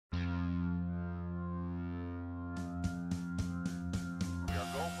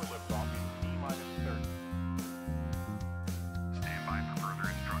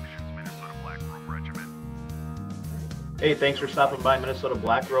Hey, thanks for stopping by Minnesota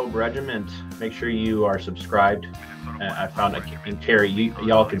Black Robe Regiment. Make sure you are subscribed. I found and Keri,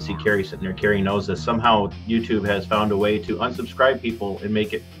 y'all can see Keri sitting there. Keri knows this. Somehow YouTube has found a way to unsubscribe people and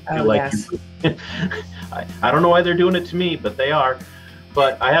make it feel like you. I don't know why they're doing it to me, but they are.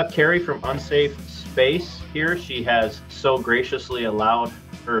 But I have Keri from Unsafe Space here. She has so graciously allowed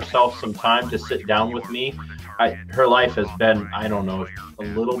herself some time to sit down with me. Her life has been, I don't know, a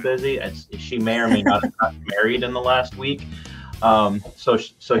little busy. She may or may not have gotten married in the last week. So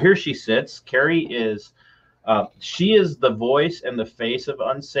here she sits. Keri is, she is the voice and the face of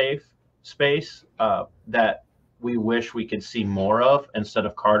Unsafe Space that we wish we could see more of instead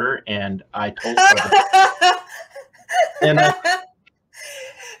of Carter. And I told her.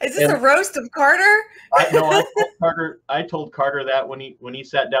 Is this a roast of Carter? I told Carter that when he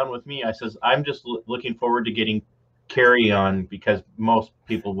sat down with me, I says, I'm just looking forward to getting Keri on because most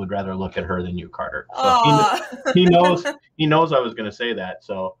people would rather look at her than you, Carter. So he knows I was going to say that.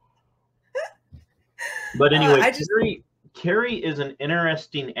 So, but anyway, Keri is an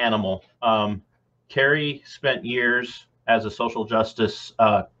interesting animal. Keri spent years as a social justice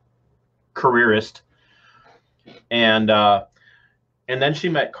careerist, and then she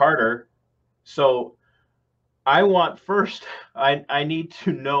met Carter. So I need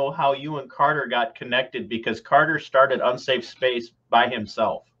to know how you and Carter got connected, because Carter started Unsafe Space by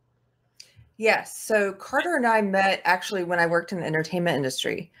himself. Yes. So Carter and I met actually when I worked in the entertainment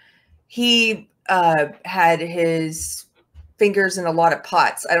industry. He had his fingers in a lot of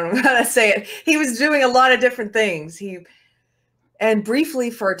pots. I don't know how to say it. He was doing a lot of different things. And briefly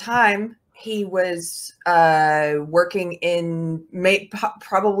for a time, he was working in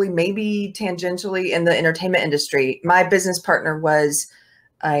probably maybe tangentially in the entertainment industry. My business partner was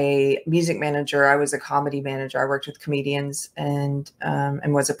a music manager. I was a comedy manager. I worked with comedians and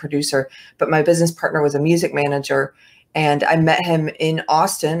was a producer. But my business partner was a music manager. And I met him in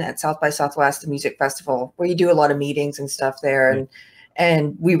Austin at South by Southwest, the music festival, where you do a lot of meetings and stuff there. Mm-hmm.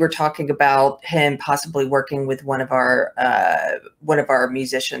 And we were talking about him possibly working with one of our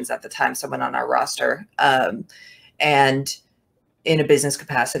musicians at the time, someone on our roster, and in a business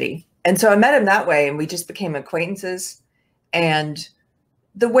capacity. And so I met him that way, and we just became acquaintances. And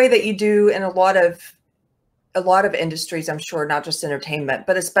the way that you do in a lot of industries, I'm sure, not just entertainment,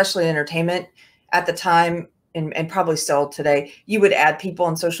 but especially entertainment at the time, and probably still today, you would add people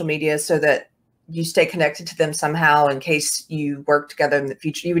on social media so that you stay connected to them somehow in case you work together in the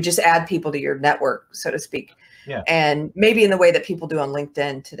future. You would just add people to your network, so to speak. Yeah. And maybe in the way that people do on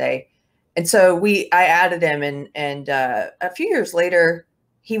LinkedIn today. And so I added him, and a few years later,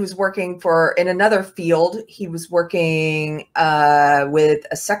 he was working in another field. He was working with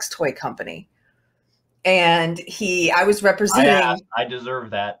a sex toy company. And I was representing. I deserve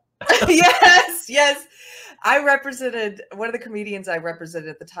that. Yes. I represented, one of the comedians I represented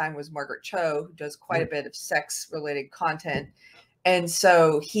at the time was Margaret Cho, who does quite a bit of sex related content. And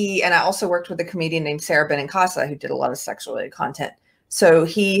so and I also worked with a comedian named Sarah Benincasa, who did a lot of sex related content. So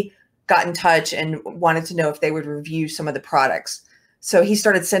he got in touch and wanted to know if they would review some of the products. So he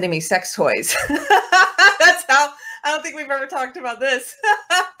started sending me sex toys. That's how, I don't think we've ever talked about this.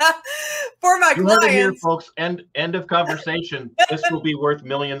 For my clients. Heard it here, folks. End of conversation. This will be worth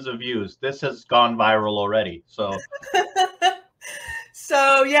millions of views. This has gone viral already. So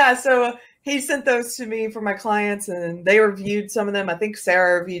so he sent those to me for my clients, and they reviewed some of them. I think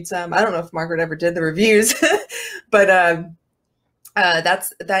Sarah reviewed some. I don't know if Margaret ever did the reviews, but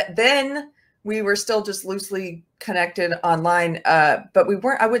that's that. Then we were still just loosely connected online, but we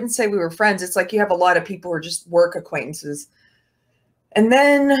weren't. I wouldn't say we were friends. It's like you have a lot of people who are just work acquaintances. And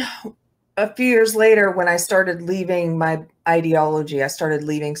then a few years later, when I started leaving my ideology, I started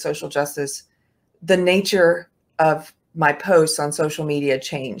leaving social justice, the nature of my posts on social media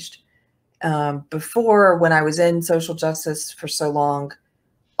changed. Before, when I was in social justice for so long,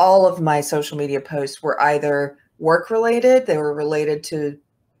 all of my social media posts were either work related, they were related to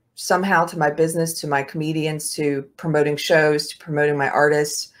somehow to my business, to my comedians, to promoting shows, to promoting my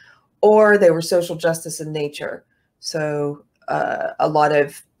artists, or they were social justice in nature. So a lot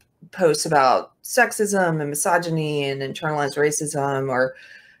of posts about sexism and misogyny and internalized racism, or,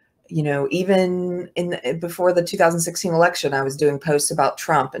 even before the 2016 election, I was doing posts about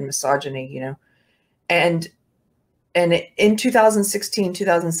Trump and misogyny, and in 2016,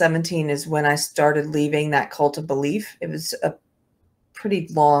 2017 is when I started leaving that cult of belief. It was a pretty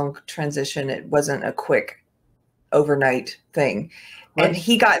long transition. It wasn't a quick overnight thing. Right. And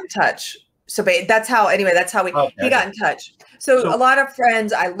he got in touch. So that's how he got in touch. So a lot of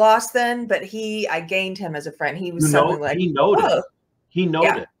friends I lost then, but I gained him as a friend. He was he noticed. He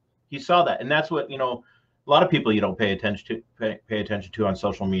noticed it. He saw that. And that's what, a lot of people you don't pay attention to on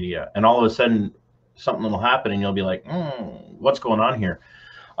social media, and all of a sudden something will happen, and you'll be like, what's going on here?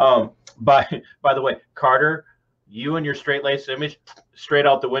 By the way, Carter, you and your straight-laced image, straight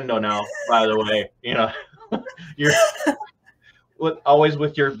out the window now. By the way, you know, you're always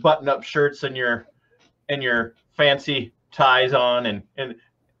with your button-up shirts and your fancy ties on, and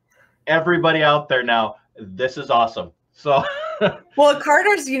everybody out there now, this is awesome. So, well,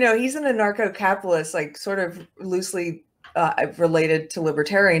 Carter's, you know, he's an anarcho-capitalist, like sort of loosely related to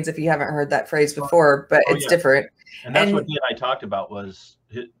libertarians, if you haven't heard that phrase before, but it's different. And that's what he and I talked about, was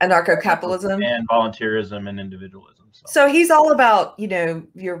anarcho-capitalism and volunteerism and individualism. So he's all about, you know,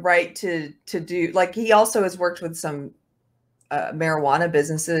 your right to do, like, he also has worked with some marijuana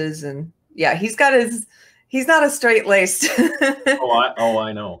businesses, and yeah, he's not a straight-laced.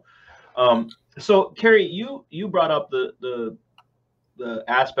 I know. So Keri, you brought up the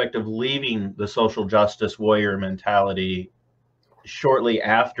aspect of leaving the social justice warrior mentality shortly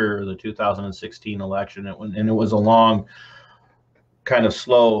after the 2016 election, and it was a long, kind of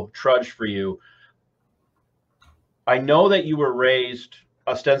slow trudge for you. I know that you were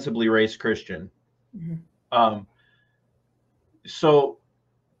ostensibly raised Christian. Mm-hmm. So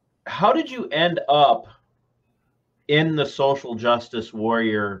how did you end up in the social justice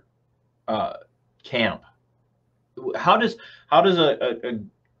warrior camp? How does a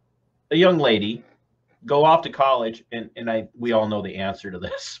young lady go off to college, and we all know the answer to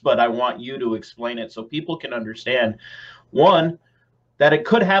this, but I want you to explain it so people can understand, one, that it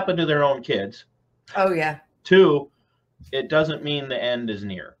could happen to their own kids. Oh yeah. Two, it doesn't mean the end is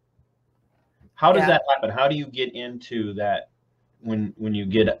near. How does that happen? How do you get into that when you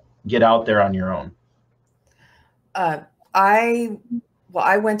get out there on your own? I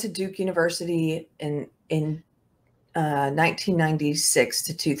went to Duke University in 1996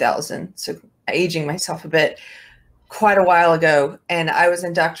 to 2000, so aging myself a bit, quite a while ago, and I was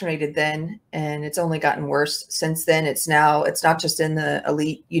indoctrinated then, and it's only gotten worse since then. It's not just in the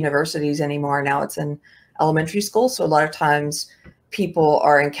elite universities anymore. Now it's in elementary school, so a lot of times people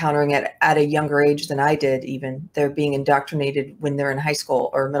are encountering it at a younger age than I did. Even they're being indoctrinated when they're in high school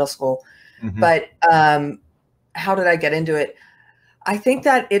or middle school. Mm-hmm. But how did I get into it? I think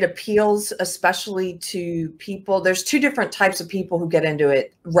that it appeals especially to people. There's two different types of people who get into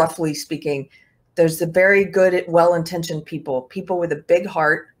it, roughly speaking. There's the very good, well-intentioned people with a big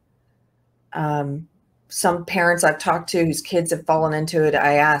heart. Some parents I've talked to whose kids have fallen into it,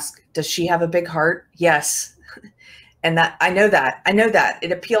 I ask, does she have a big heart? Yes. And that I know that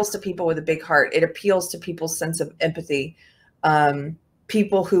it appeals to people with a big heart. It appeals to people's sense of empathy.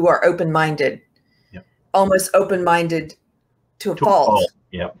 People who are open-minded, almost open-minded to a fault.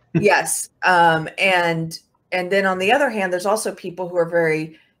 Yep. Yes. And then on the other hand, there's also people who are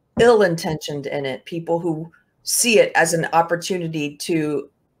very ill-intentioned in it, people who see it as an opportunity to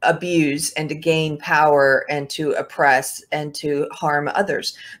abuse and to gain power and to oppress and to harm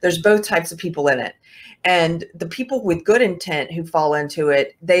others. There's both types of people in it. And the people with good intent who fall into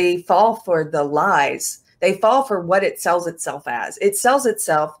it, they fall for the lies. They fall for what it sells itself as. It sells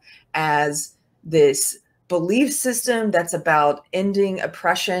itself as this belief system that's about ending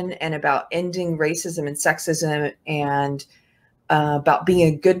oppression and about ending racism and sexism and about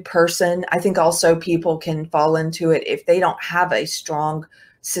being a good person. I think also people can fall into it if they don't have a strong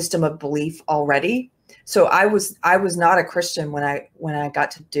system of belief already. So I was not a Christian when I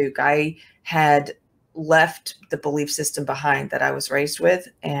got to Duke. I had left the belief system behind that I was raised with,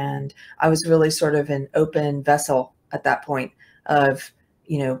 and I was really sort of an open vessel at that point of,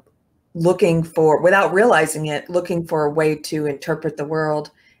 you know, looking for, without realizing it, looking for a way to interpret the world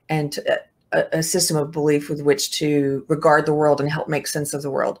and a system of belief with which to regard the world and help make sense of the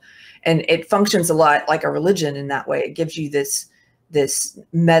world. And it functions a lot like a religion in that way. It gives you this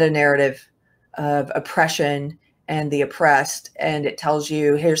meta narrative of oppression and the oppressed, and it tells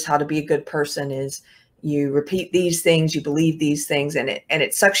you, here's how to be a good person: is you repeat these things, you believe these things, and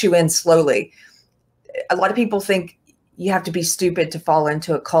it sucks you in slowly. A lot of people think you have to be stupid to fall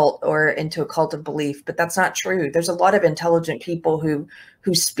into a cult or into a cult of belief, but that's not true. There's a lot of intelligent people who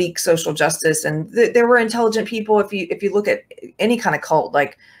speak social justice, and there were intelligent people. If you look at any kind of cult,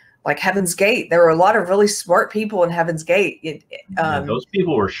 like Heaven's Gate, there were a lot of really smart people in Heaven's Gate. Those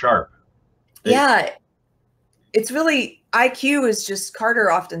people were sharp. Yeah, it's really, IQ is just,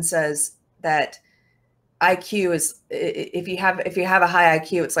 Carter often says that IQ is, if you have a high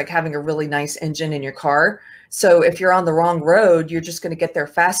IQ, it's like having a really nice engine in your car. So if you're on the wrong road, you're just going to get there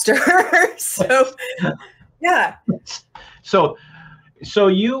faster. So, yeah. So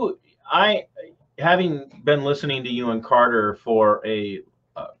having been listening to you and Carter for a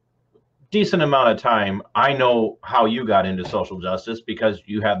decent amount of time, I know how you got into social justice because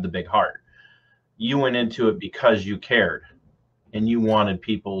you have the big heart. You went into it because you cared and you wanted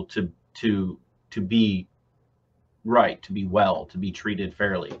people to be right, to be well, to be treated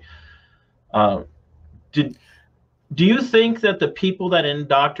fairly. Do you think that the people that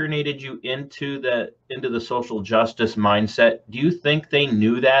indoctrinated you into the social justice mindset, do you think they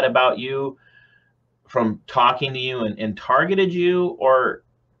knew that about you from talking to you and targeted you, or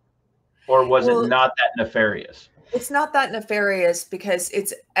was it not that nefarious? It's not that nefarious because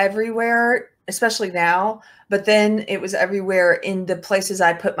it's everywhere, especially now, but then it was everywhere in the places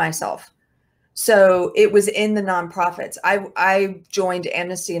I put myself. So it was in the nonprofits. I joined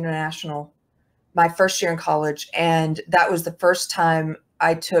Amnesty International my first year in college, and that was the first time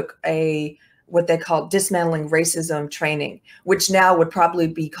I took what they call dismantling racism training, which now would probably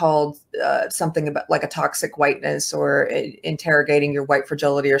be called something about like a toxic whiteness or interrogating your white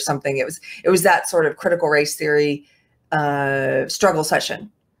fragility or something. It was that sort of critical race theory struggle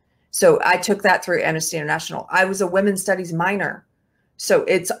session. So I took that through Amnesty International. I was a women's studies minor, so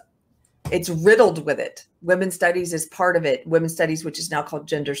it's riddled with it. Women's studies is part of it. Women's studies, which is now called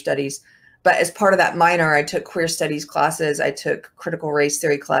gender studies. But as part of that minor, I took queer studies classes. I took critical race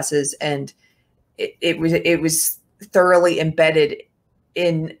theory classes, and it was thoroughly embedded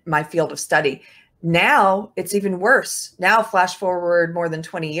in my field of study. Now it's even worse. Now, flash forward more than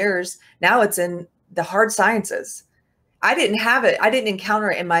 20 years, now it's in the hard sciences. I didn't have it. I didn't encounter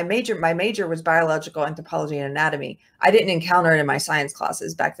it in my major. My major was biological anthropology and anatomy. I didn't encounter it in my science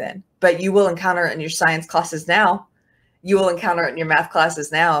classes back then, but you will encounter it in your science classes now. You will encounter it in your math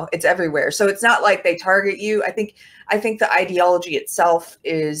classes now. It's everywhere. So it's not like they target you. I think the ideology itself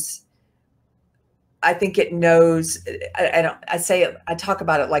is, I think it knows, I talk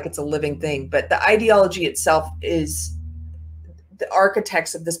about it like it's a living thing, but the ideology itself is, the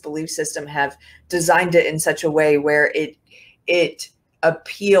architects of this belief system have designed it in such a way where it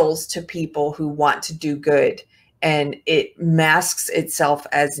appeals to people who want to do good, and it masks itself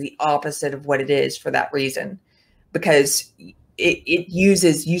as the opposite of what it is for that reason, because it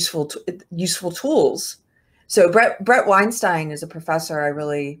uses useful tools. So Brett Weinstein is a professor I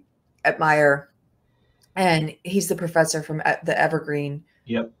really admire, and he's the professor from the Evergreen.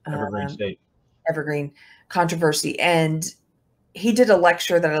 Yep, Evergreen State. Evergreen controversy. And he did a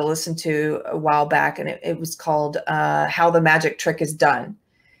lecture that I listened to a while back, and it was called How the Magic Trick is Done.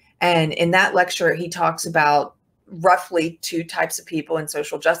 And in that lecture, he talks about roughly two types of people in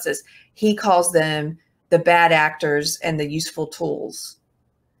social justice. He calls them the bad actors and the useful tools.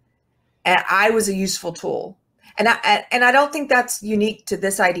 And I was a useful tool. And I don't think that's unique to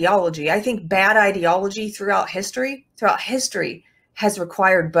this ideology. I think bad ideology throughout history has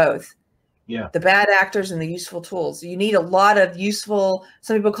required both. Yeah. The bad actors and the useful tools. You need a lot of useful,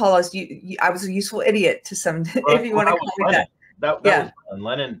 some people call us, I was a useful idiot to some, if you want to call me that. That was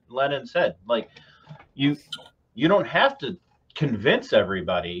Lenin said, like, you don't have to convince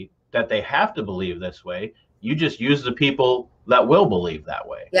everybody that they have to believe this way. You just use the people that will believe that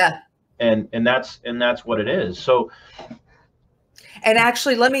way. Yeah. And that's what it is. So, and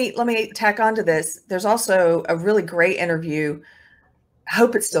actually, let me tack onto this. There's also a really great interview. I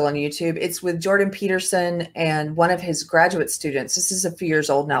hope it's still on YouTube. It's with Jordan Peterson and one of his graduate students. This is a few years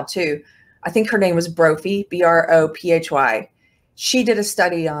old now too. I think her name was Brophy, Brophy. She did a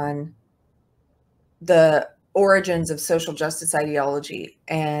study on the origins of social justice ideology.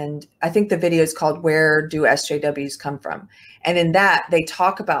 And I think the video is called Where Do SJWs Come From? And in that, they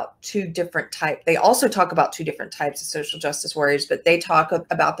talk about two different types. They also talk about two different types of social justice warriors, but they talk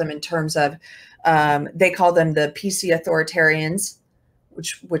about them in terms of, they call them the PC authoritarians,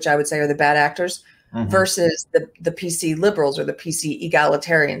 which I would say are the bad actors, versus the PC liberals or the PC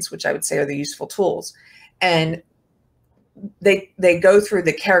egalitarians, which I would say are the useful tools. And they go through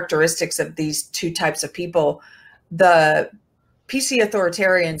the characteristics of these two types of people. The PC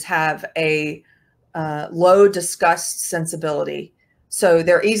authoritarians have a low disgust sensibility, so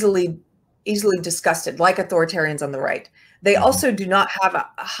they're easily disgusted, like authoritarians on the right. They also do not have a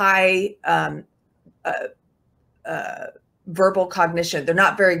high verbal cognition. They're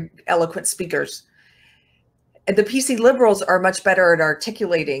not very eloquent speakers. And the PC liberals are much better at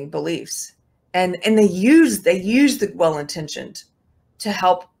articulating beliefs. And they use the well-intentioned to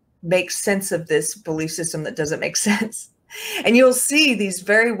help make sense of this belief system that doesn't make sense. And you'll see these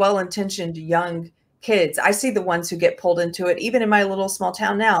very well-intentioned young kids. I see the ones who get pulled into it, even in my little small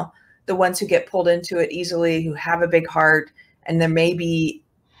town now, the ones who get pulled into it easily, who have a big heart, and they're maybe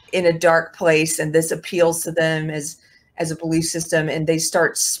in a dark place, and this appeals to them as a belief system, and they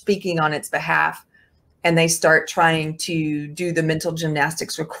start speaking on its behalf. and they start trying to do the mental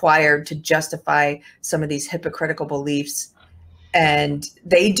gymnastics required to justify some of these hypocritical beliefs. And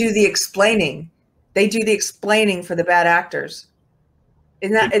they do the explaining. They do the explaining for the bad actors.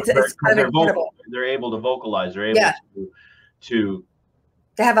 Isn't that, it's kind of incredible. They're able to vocalize. They're able to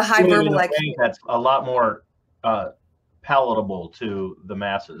they have a high verbal IQ. That's a lot more palatable to the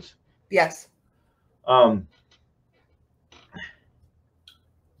masses. Yes. Was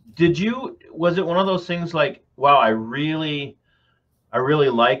it one of those things like, wow, I really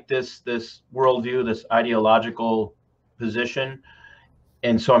like this worldview, this ideological position,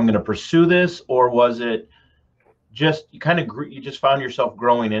 and so I'm going to pursue this? Or was it just you just found yourself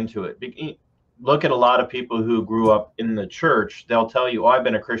growing into it? Look at a lot of people who grew up in the church. They'll tell you, oh, I've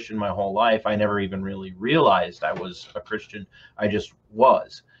been a Christian my whole life. I never even really realized I was a Christian. I just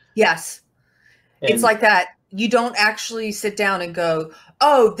was. Yes. It's like that. You don't actually sit down and go,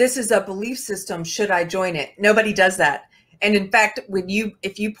 oh, this is a belief system. Should I join it? Nobody does that. And in fact,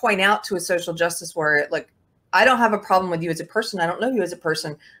 if you point out to a social justice warrior, like, I don't have a problem with you as a person. I don't know you as a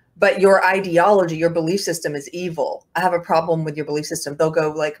person, but your ideology, your belief system is evil. I have a problem with your belief system. They'll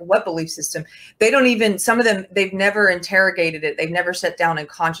go like, what belief system? They don't even, some of them, they've never interrogated it. They've never sat down and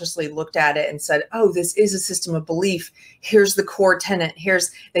consciously looked at it and said, oh, this is a system of belief. Here's the core tenet.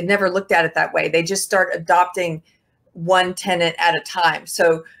 They've never looked at it that way. They just start adopting one tenet at a time.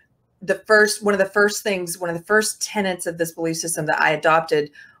 So one of the first tenets of this belief system that I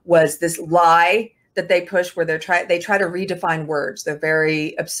adopted was this lie that they push, where they try to redefine words. They're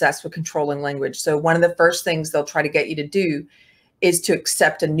very obsessed with controlling language. So one of the first things they'll try to get you to do is to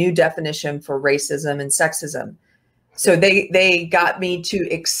accept a new definition for racism and sexism. So they got me to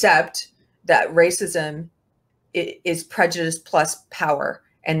accept that racism is prejudice plus power,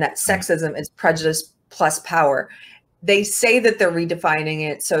 and that sexism is prejudice plus power. They say that they're redefining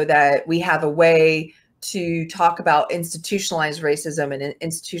it so that we have a way to talk about institutionalized racism and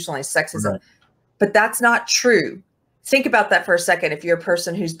institutionalized sexism. Right. But that's not true. Think about that for a second. If you're a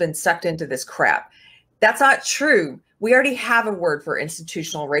person who's been sucked into this crap, that's not true. We already have a word for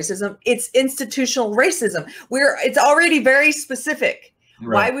institutional racism. It's institutional racism. It's already very specific.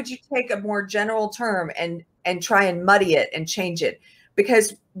 Right. Why would you take a more general term and try and muddy it and change it?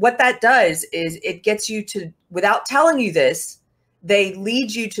 Because what that does is it gets you to, without telling you this, they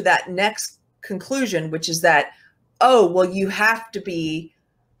lead you to that next conclusion, which is that, oh, well, you have to be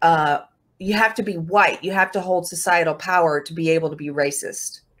white. You have to hold societal power to be able to be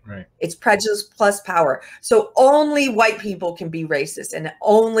racist. Right. It's prejudice plus power. So only white people can be racist and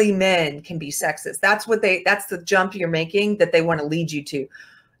only men can be sexist. That's the jump you're making that they want to lead you to.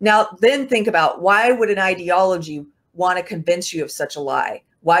 Now, then think about, why would an ideology want to convince you of such a lie?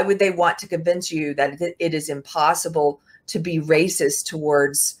 Why would they want to convince you that it is impossible to be racist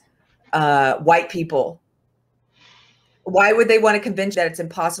towards white people? Why would they want to convince you that it's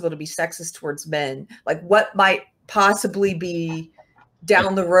impossible to be sexist towards men? Like, what might possibly be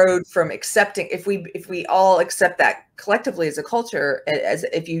down the road from accepting, if we all accept that collectively as a culture, as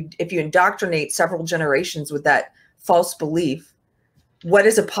if you indoctrinate several generations with that false belief, what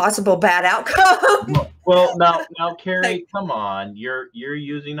is a possible bad outcome? Well, now, Keri, come on, you're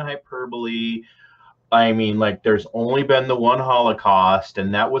using hyperbole. I mean, like, there's only been the one Holocaust,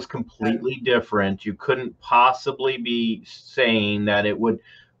 and that was completely different. You couldn't possibly be saying that it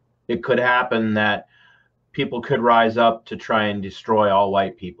could happen that people could rise up to try and destroy all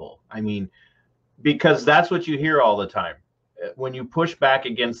white people. I mean, because that's what you hear all the time. When you push back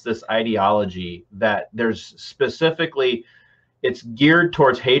against this ideology that there's specifically, it's geared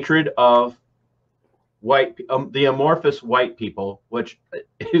towards hatred of white, the amorphous white people, which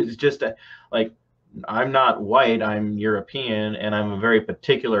is just like, I'm not white, I'm European, and I'm a very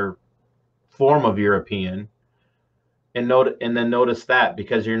particular form of European. And then notice that,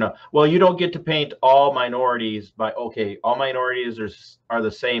 because you don't get to paint all minorities by, okay, all minorities are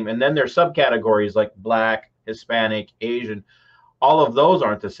the same. And then there's subcategories like Black, Hispanic, Asian. All of those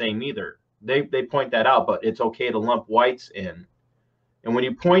aren't the same either. They point that out, but it's okay to lump whites in. And when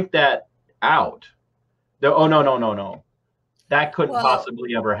you point that out, oh, no. That couldn't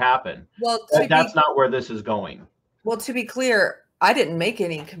possibly ever happen. Well, that's not where this is going. Well, to be clear, I didn't make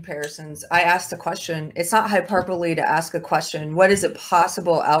any comparisons. I asked a question. It's not hyperbole to ask a question. What is a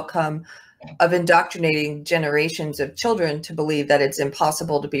possible outcome of indoctrinating generations of children to believe that it's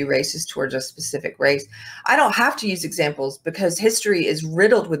impossible to be racist towards a specific race? I don't have to use examples, because history is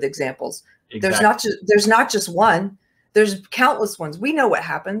riddled with examples. Exactly. There's not just one. There's countless ones. We know what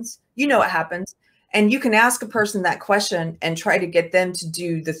happens. You know what happens. And you can ask a person that question and try to get them to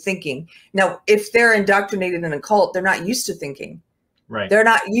do the thinking. Now, if they're indoctrinated in a cult, they're not used to thinking. Right. They're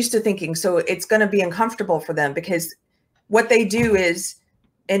not used to thinking, so it's going to be uncomfortable for them, because what they do is,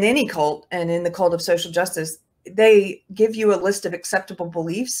 in any cult and in the cult of social justice, they give you a list of acceptable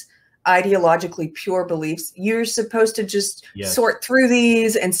beliefs, ideologically pure beliefs. You're supposed to just sort through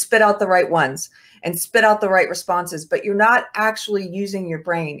these and spit out the right ones and spit out the right responses, but you're not actually using your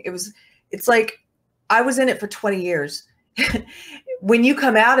brain. It's like, I was in it for 20 years. When you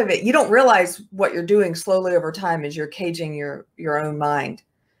come out of it, you don't realize what you're doing slowly over time as you're caging your own mind.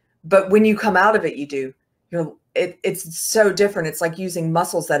 But when you come out of it, you do. It's so different. It's like using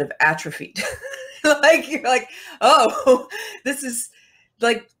muscles that have atrophied. Like, you're like, oh, this is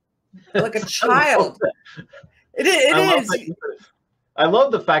like a child. It is. I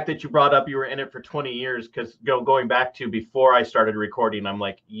love the fact that you brought up you were in it for 20 years, because going back to before I started recording, I'm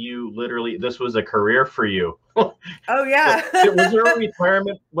like, you literally, this was a career for you. Oh yeah. Was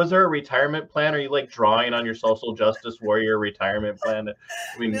there a retirement plan? Are you like drawing on your social justice warrior retirement plan? I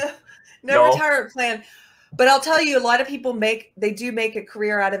mean, no retirement plan. But I'll tell you, a lot of people do make a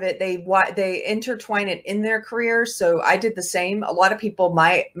career out of it. They intertwine it in their career. So I did the same. A lot of people,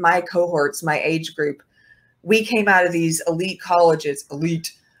 my cohorts, my age group, we came out of these elite colleges.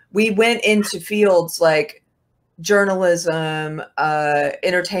 We went into fields like journalism,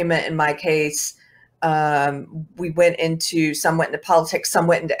 entertainment. In my case, we went into, some went into politics, some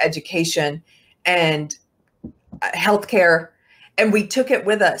went into education and healthcare, and we took it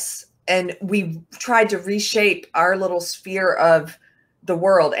with us. And we tried to reshape our little sphere of the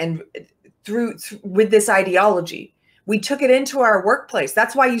world, and with this ideology, we took it into our workplace.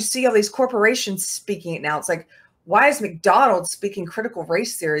 That's why you see all these corporations speaking it now. It's like, why is McDonald's speaking critical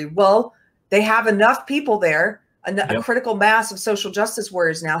race theory? Well, they have enough people there, a critical mass of social justice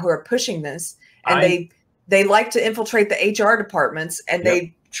warriors now who are pushing this, and they like to infiltrate the HR departments, and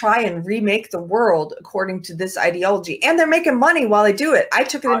they try and remake the world according to this ideology, and they're making money while they do it. I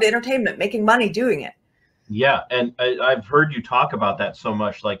took it into entertainment, making money doing it. Yeah, and I've heard you talk about that so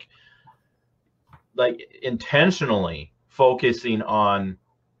much, like intentionally focusing on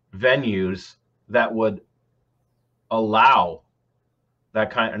venues that would allow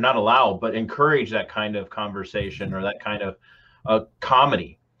that kind, or not allow, but encourage that kind of conversation or that kind of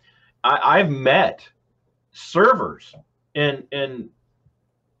comedy. I've met servers in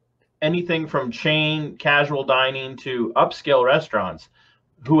anything from chain casual dining to upscale restaurants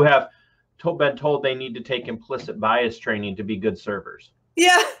who have been told they need to take implicit bias training to be good servers.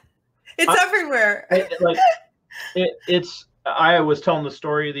 Yeah, it's everywhere. I was telling the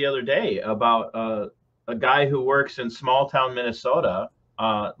story the other day about a guy who works in small town Minnesota,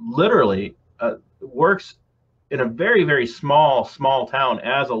 literally works in a very, very small town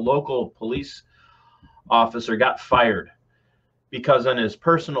as a local police officer, got fired because in his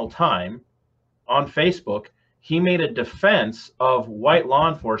personal time on Facebook, he made a defense of white law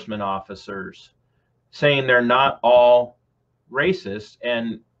enforcement officers, saying they're not all racist.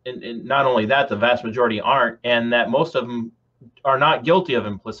 And not only that, the vast majority aren't, and that most of them are not guilty of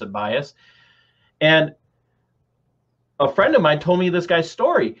implicit bias. And a friend of mine told me this guy's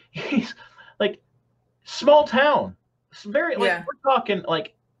story. He's like, small town, very, like, we're talking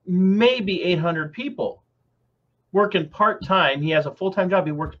like maybe 800 people. Working part-time. He has a full-time job.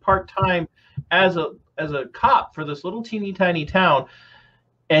 He worked part-time as a cop for this little teeny tiny town,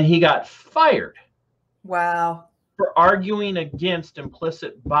 and he got fired. Wow. For arguing against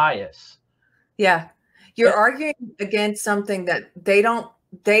implicit bias. Yeah. You're arguing against something that they don't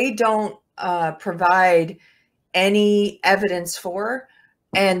provide any evidence for,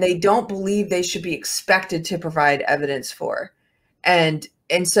 and they don't believe they should be expected to provide evidence for. And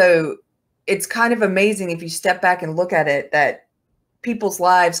so it's kind of amazing if you step back and look at it, that people's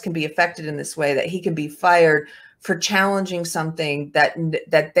lives can be affected in this way, that he can be fired for challenging something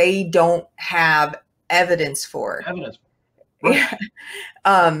that they don't have evidence for. Right. Yeah.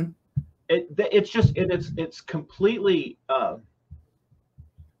 It's completely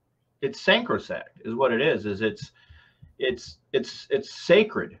it's sacrosanct is what it is it's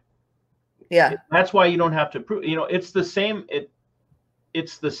sacred. Yeah. That's why you don't have to prove, it's the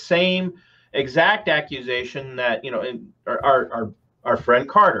same exact accusation that, our friend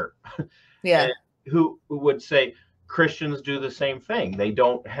Carter, yeah, who would say Christians do the same thing. They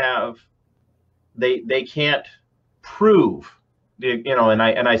don't have, they can't prove, and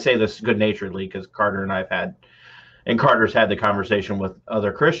I say this good naturedly because Carter and Carter's had the conversation with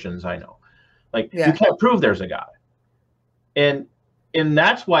other Christians I know. Like, you can't prove there's a God. And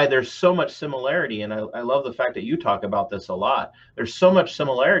that's why there's so much similarity. And I love the fact that you talk about this a lot. There's so much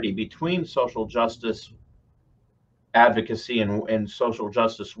similarity between social justice advocacy and social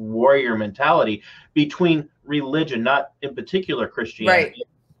justice warrior mentality between religion, not in particular Christianity,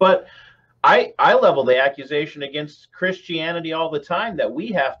 but I level the accusation against Christianity all the time that we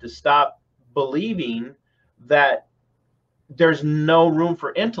have to stop believing that there's no room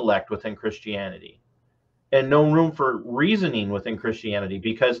for intellect within Christianity and no room for reasoning within Christianity,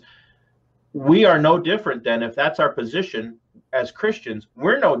 because we are no different than, if that's our position as Christians,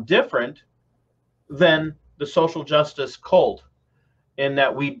 we're no different than the social justice cult, in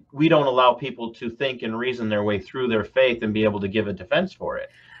that we don't allow people to think and reason their way through their faith and be able to give a defense for it.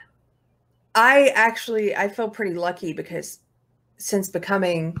 I feel pretty lucky because since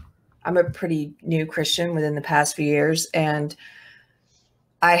I'm a pretty new Christian within the past few years, and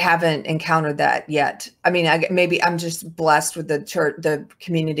I haven't encountered that yet. I mean, maybe I'm just blessed with the church, the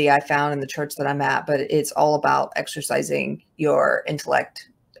community I found in the church that I'm at, but it's all about exercising your intellect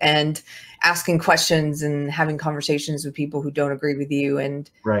and asking questions and having conversations with people who don't agree with you. And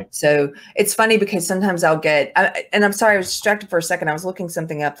so it's funny because sometimes I'll get, and I'm sorry, I was distracted for a second. I was looking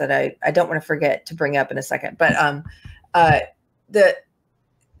something up that I don't want to forget to bring up in a second, but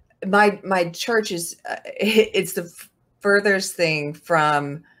my church is, it's the furthest thing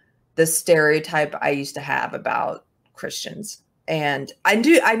from the stereotype I used to have about Christians. And I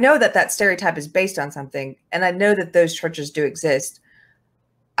know that stereotype is based on something, and I know that those churches do exist.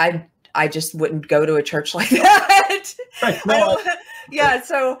 I just wouldn't go to a church like that. Yeah.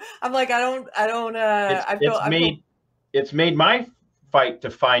 So I'm like, it's made my fight to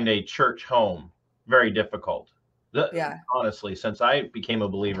find a church home very difficult. Yeah. Honestly, since I became a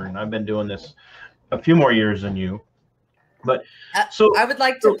believer, and I've been doing this a few more years than you. But so I would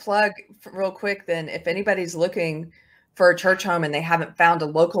like to plug real quick then, if anybody's looking for a church home and they haven't found a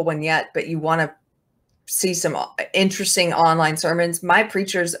local one yet, but you want to see some interesting online sermons, my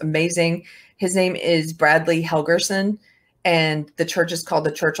preacher's amazing. His name is Bradley Helgerson, and the church is called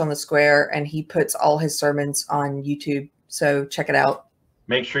the Church on the Square, and he puts all his sermons on YouTube. So check it out.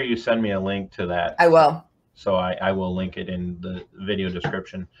 Make sure you send me a link to that. I will. So I will link it in the video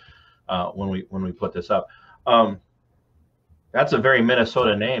description when we put this up. That's a very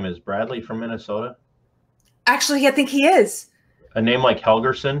Minnesota name. Is Bradley from Minnesota? Actually, I think he is. A name like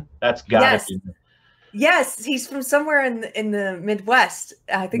Helgerson? That's got to be. Yes, he's from somewhere in the Midwest.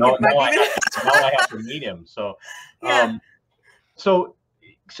 I think it might be. Now I have to meet him. So, yeah. So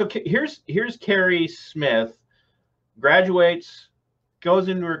here's Keri Smith, graduates, goes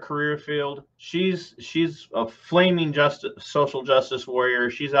into her career field. She's a flaming social justice warrior.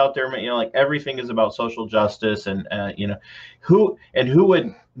 She's out there, like everything is about social justice, and who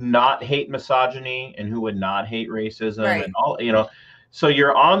would not hate misogyny, and who would not hate racism, and all, so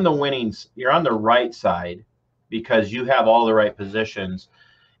you're on the right side because you have all the right positions.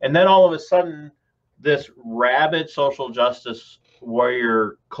 And then all of a sudden, this rabid social justice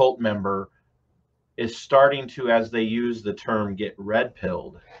warrior cult member is starting to, as they use the term, get red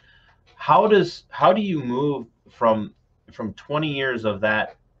pilled. How do you move from 20 years of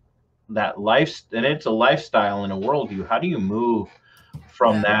that life, and it's a lifestyle and a worldview? How do you move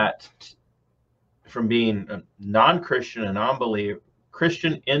from that, from being a non-Christian and non-believer,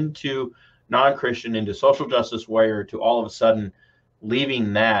 Christian into non-Christian, into social justice warrior, to all of a sudden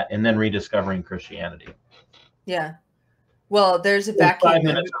leaving that and then rediscovering Christianity? Yeah. Well, there's a vacuum. 5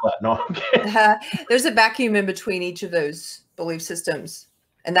 minutes left. No, okay. There's a vacuum in between each of those belief systems,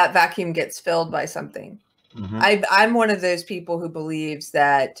 and that vacuum gets filled by something. Mm-hmm. I'm one of those people who believes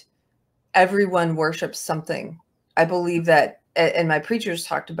that everyone worships something. I believe that, and my preachers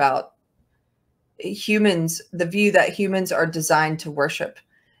talked about humans, the view that humans are designed to worship.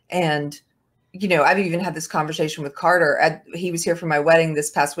 And, I've even had this conversation with Carter. He was here for my wedding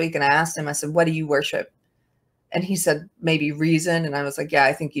this past week, and I asked him, I said, what do you worship? And he said, maybe reason. And I was like, yeah,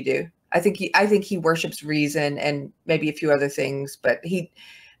 I think you do. I think he worships reason and maybe a few other things, but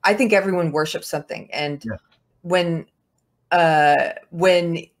I think everyone worships something. And if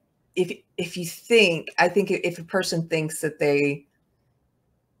a person thinks that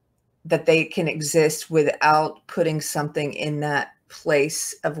they can exist without putting something in that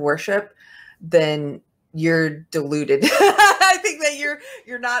place of worship, then you're deluded. I think that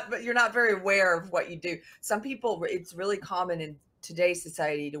you're not very aware of what you do. Some people, it's really common in today's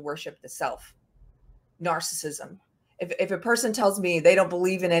society to worship the self, narcissism. If a person tells me they don't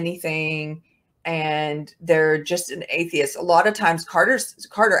believe in anything and they're just an atheist, a lot of times Carter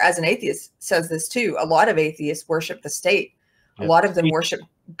as an atheist says this too. A lot of atheists worship the state. A lot of them worship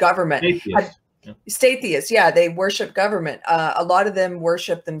government. State theists, yeah, they worship government. A lot of them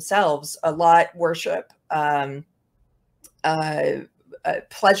worship themselves. A lot worship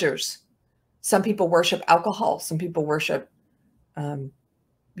pleasures. Some people worship alcohol. Some people worship,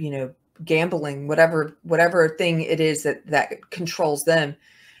 gambling, whatever thing it is that controls them.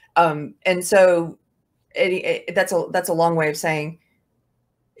 And so that's a long way of saying,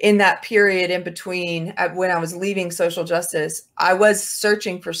 in that period in between, when I was leaving social justice, I was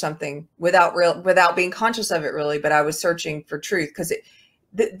searching for something without being conscious of it really, but I was searching for truth, because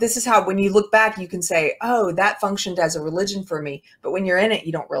this is how, when you look back, you can say, oh, that functioned as a religion for me. But when you're in it,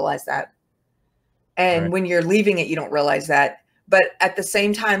 you don't realize that. And Right. when you're leaving it, you don't realize that. But at the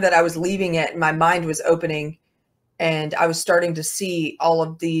same time that I was leaving it, my mind was opening, and I was starting to see all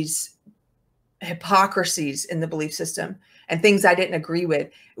of these hypocrisies in the belief system and things I didn't agree with.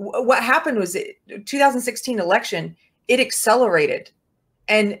 What happened was, 2016 election, it accelerated.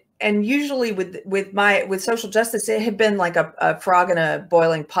 And usually with social justice, it had been like a frog in a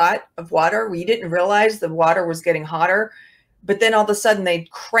boiling pot of water, where you didn't realize the water was getting hotter. But then all of a sudden they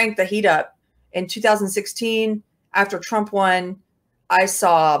cranked the heat up. In 2016, after Trump won, I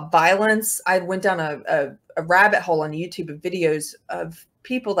saw violence. I went down a rabbit hole on YouTube of videos of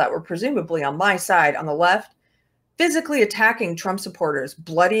people that were presumably on my side, on the left, physically attacking Trump supporters,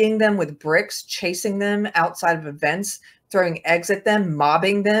 bloodying them with bricks, chasing them outside of events, throwing eggs at them,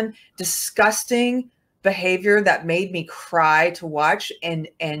 mobbing them. Disgusting behavior that made me cry to watch. And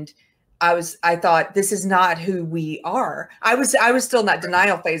I thought, this is not who we are. I was still in that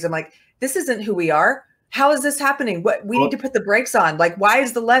denial phase. I'm like, this isn't who we are. How is this happening? We need to put the brakes on. Like, why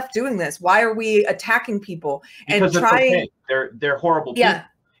is the left doing this? Why are we attacking people and trying? It's okay. They're horrible people. Yeah.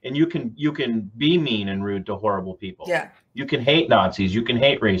 And you can be mean and rude to horrible people. Yeah. You can hate Nazis, you can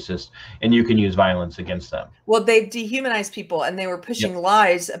hate racists, and you can use violence against them. Well, they dehumanized people, and they were pushing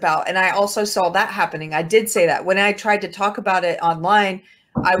lies about, and I also saw that happening. I did say that when I tried to talk about it online,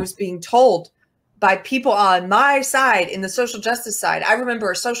 I was being told by people on my side, in the social justice side. I remember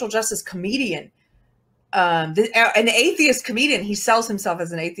a social justice comedian, an atheist comedian. He sells himself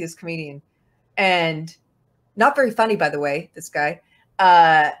as an atheist comedian, and not very funny, by the way, this guy.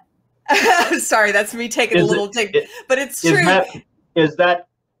 Sorry, that's me taking a little dig, but it's true. Is that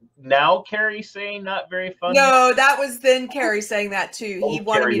now Keri saying not very funny? No, that was then Keri saying that too. He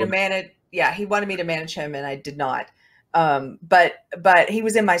wanted me to manage. Yeah, he wanted me to manage him, and I did not. But he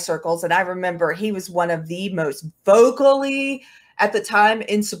was in my circles, and I remember he was one of the most vocally at the time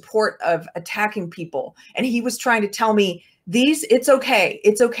in support of attacking people. And he was trying to tell me, it's okay.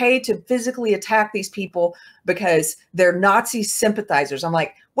 It's okay to physically attack these people because they're Nazi sympathizers. I'm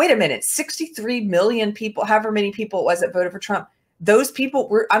like, wait a minute, 63 million people, however many people it was that voted for Trump, those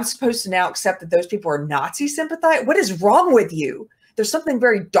people I'm supposed to now accept that those people are Nazi sympathizers? What is wrong with you? There's something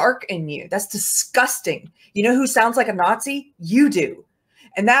very dark in you. That's disgusting. You know who sounds like a Nazi? You do.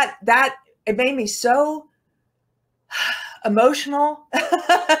 And that it made me so emotional.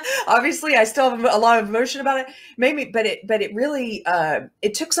 Obviously, I still have a lot of emotion about it. But it really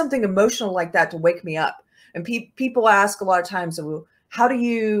it took something emotional like that to wake me up. And people ask a lot of times, well, how do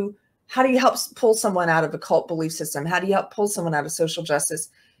you help pull someone out of a cult belief system? How do you help pull someone out of social justice?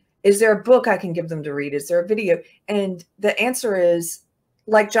 Is there a book I can give them to read? Is there a video? And the answer is,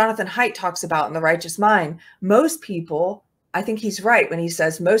 like Jonathan Haidt talks about in The Righteous Mind, most people, I think he's right when he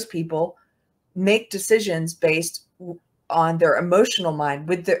says most people make decisions based on their emotional mind.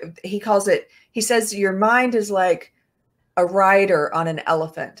 He says your mind is like a rider on an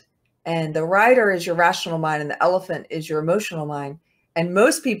elephant, and the rider is your rational mind and the elephant is your emotional mind. And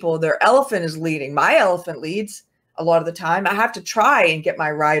most people, their elephant is leading. My elephant leads a lot of the time. I have to try and get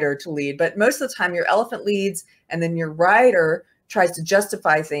my rider to lead, but most of the time your elephant leads, and then your rider tries to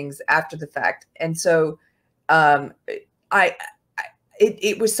justify things after the fact. And so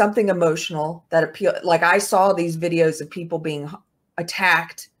it was something emotional that appealed. Like, I saw these videos of people being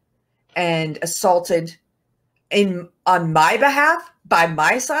attacked and assaulted on my behalf, by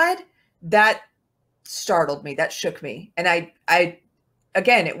my side. That startled me. That shook me. And I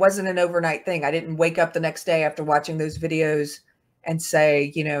again, it wasn't an overnight thing. I didn't wake up the next day after watching those videos and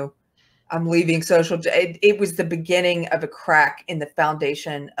say, I'm leaving social. It was the beginning of a crack in the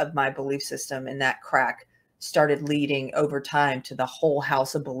foundation of my belief system. And that crack started leading over time to the whole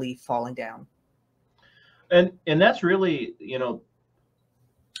house of belief falling down. And that's really,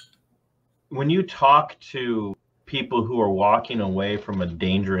 when you talk to people who are walking away from a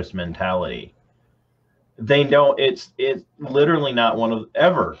dangerous mentality, they know it's literally not one of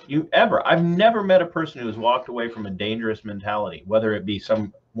I've never met a person who has walked away from a dangerous mentality, whether it be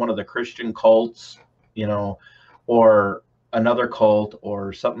one of the Christian cults, or another cult,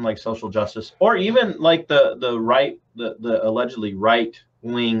 or something like social justice, or even like the allegedly right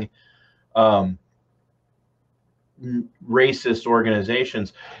wing racist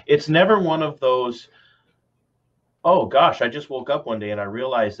organizations. It's never one of those, oh gosh, I just woke up one day and I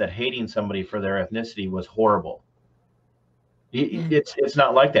realized that hating somebody for their ethnicity was horrible. It's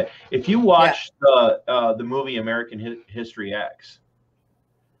not like that. If you watch the movie American History X,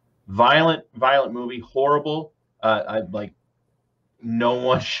 violent movie, horrible. I like, no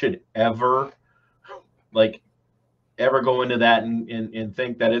one should ever go into that and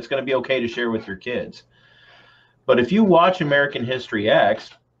think that it's going to be okay to share with your kids. But if you watch American History X,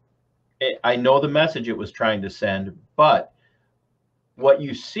 I know the message it was trying to send, but what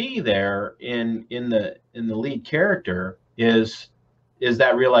you see there in the lead character is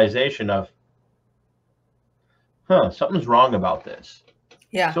that realization of, something's wrong about this.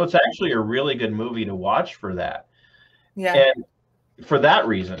 Yeah. So it's actually a really good movie to watch for that. Yeah. And for that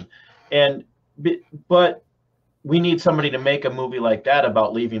reason. But we need somebody to make a movie like that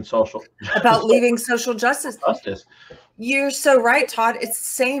about leaving social justice. You're so right, Todd.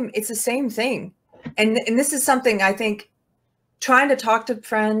 It's the same thing. And this is something I think, trying to talk to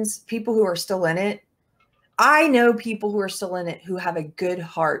friends, people who are still in it. I know people who are still in it who have a good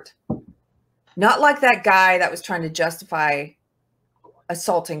heart. Not like that guy that was trying to justify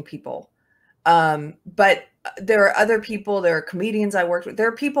assaulting people. But there are other people, there are comedians I worked with. There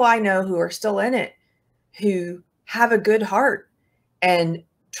are people I know who are still in it who have a good heart, and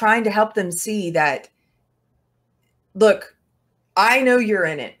trying to help them see that, look, I know you're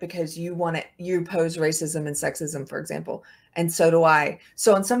in it because you oppose racism and sexism, for example. And so do I.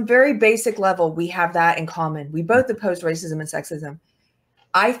 So on some very basic level, we have that in common. We both oppose racism and sexism.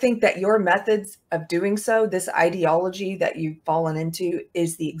 I think that your methods of doing so, this ideology that you've fallen into,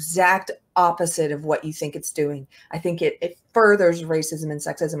 is the exact opposite of what you think it's doing. I think it furthers racism and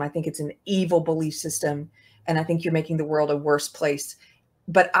sexism. I think it's an evil belief system. And I think you're making the world a worse place.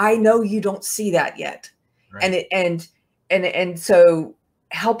 But I know you don't see that yet. Right. And so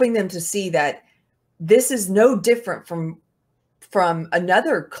helping them to see that this is no different from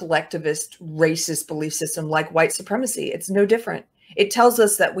another collectivist racist belief system like white supremacy. It's no different. It tells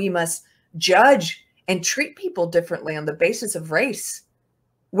us that we must judge and treat people differently on the basis of race.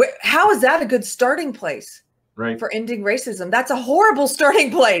 How is that a good starting place for ending racism? That's a horrible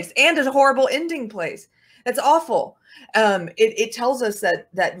starting place and a horrible ending place. That's awful. It tells us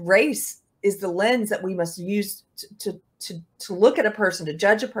that race is the lens that we must use to look at a person, to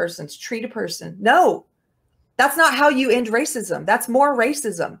judge a person, to treat a person. No, that's not how you end racism. That's more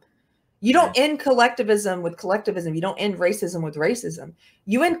racism. You don't end collectivism with collectivism. You don't end racism with racism.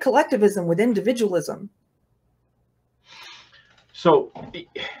 You end collectivism with individualism. So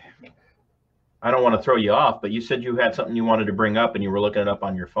I don't want to throw you off, but you said you had something you wanted to bring up and you were looking it up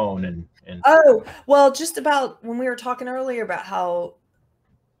on your phone. And Oh, well, just about when we were talking earlier about how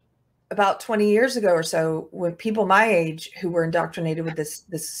about 20 years ago or so, when people my age who were indoctrinated with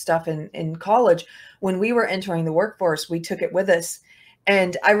this stuff in college, when we were entering the workforce, we took it with us.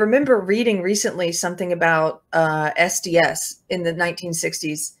 And I remember reading recently something about SDS in the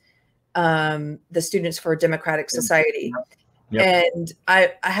 1960s, the Students for a Democratic Society. Yep. And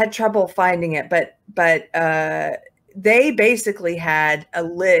I had trouble finding it, but they basically had a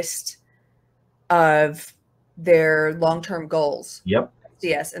list of their long-term goals. Yep.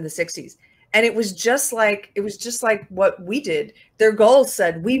 SDS in the 60s. And it was just like what we did. Their goals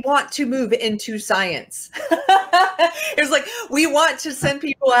said, we want to move into science. It was like, we want to send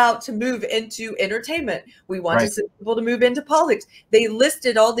people out to move into entertainment. We want to send people to move into politics. They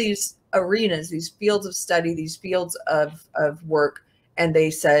listed all these arenas, these fields of study, these fields of work. And they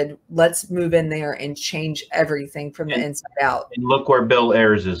said, let's move in there and change everything from the inside out. And look where Bill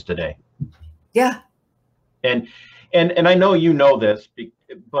Ayers is today. Yeah. And I know you know this,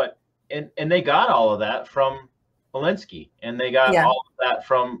 but and they got all of that from Walensky, and they got all of that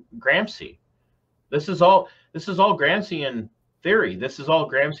from Gramsci. This is all Gramscian theory. This is all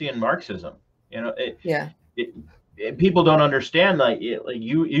Gramscian Marxism. You know, people don't understand. Like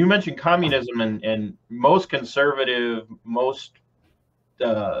you mentioned communism, and most conservative, most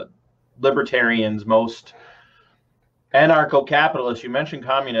libertarians, most anarcho-capitalists, you mention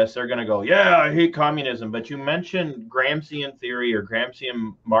communists, they're going to go, yeah, I hate communism. But you mention Gramscian theory or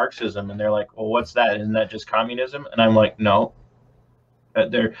Gramscian Marxism, and they're like, well, what's that? Isn't that just communism? And I'm like, no.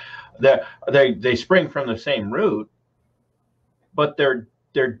 They spring from the same root, but they're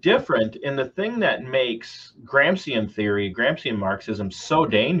different. And the thing that makes Gramscian theory, Gramscian Marxism so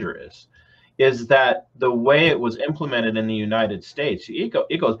dangerous is that the way it was implemented in the United States,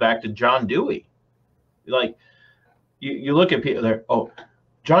 it goes back to John Dewey. Like, you look at people there, oh,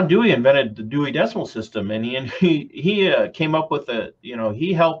 John Dewey invented the Dewey Decimal System, and he came up with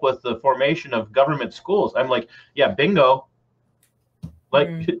he helped with the formation of government schools. I'm like, yeah, bingo,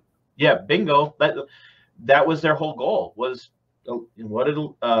 like, yeah, bingo. That was their whole goal. Was what did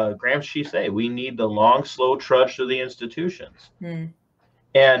Gramsci say? We need the long, slow trudge to the institutions,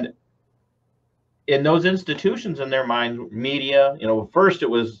 and in those institutions, in their mind, media. First it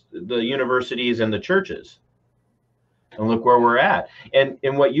was the universities and the churches. And look where we're at. And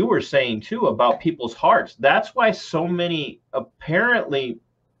what you were saying too about people's hearts, that's why so many apparently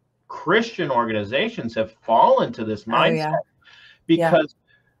Christian organizations have fallen to this mindset, because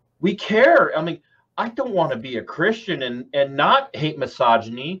we care. I mean, I don't want to be a Christian and not hate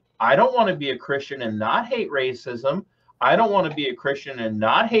misogyny. I don't want to be a Christian and not hate racism. I don't want to be a Christian and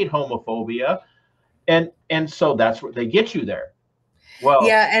not hate homophobia. And so that's what they get you there. Well,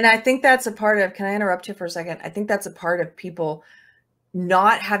 yeah, and I think that's a part of, can I interrupt you for a second? I think that's a part of people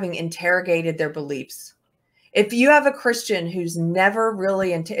not having interrogated their beliefs. If you have a Christian who's never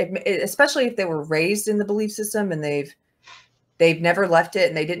really, especially if they were raised in the belief system and they've never left it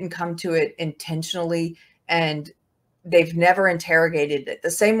and they didn't come to it intentionally, and they've never interrogated it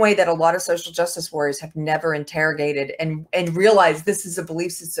the same way that a lot of social justice warriors have never interrogated and realized this is a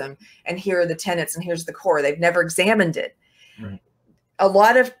belief system and here are the tenets and here's the core. They've never examined it. Right. A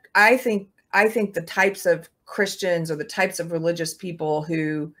lot of, I think the types of Christians or the types of religious people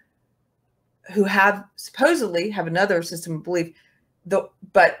who have supposedly have another system of belief,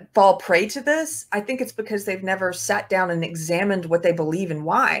 but fall prey to this, I think it's because they've never sat down and examined what they believe and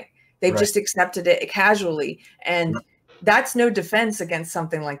why. They've just accepted it casually. And that's no defense against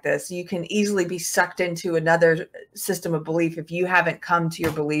something like this. You can easily be sucked into another system of belief if you haven't come to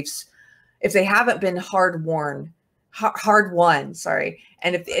your beliefs, if they haven't been hard won, sorry.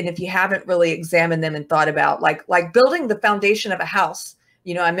 And if you haven't really examined them and thought about like building the foundation of a house.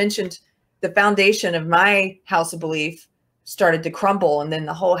 I mentioned the foundation of my house of belief started to crumble and then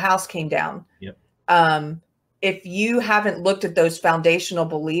the whole house came down. Yep. If you haven't looked at those foundational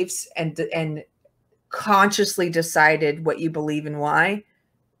beliefs and consciously decided what you believe and why,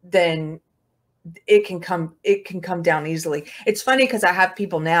 then it can come down easily. It's funny because I have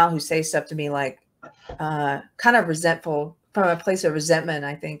people now who say stuff to me like, kind of resentful, from a place of resentment.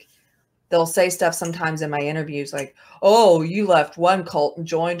 I think they'll say stuff sometimes in my interviews like, oh, you left one cult and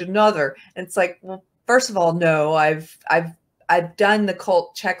joined another. And it's like, well, first of all, no, I've done the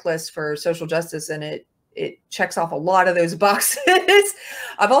cult checklist for social justice and it checks off a lot of those boxes.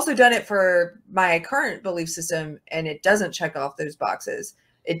 I've also done it for my current belief system and it doesn't check off those boxes.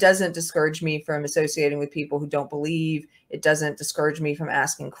 It doesn't discourage me from associating with people who don't believe. It doesn't discourage me from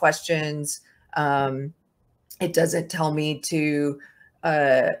asking questions. It doesn't tell me to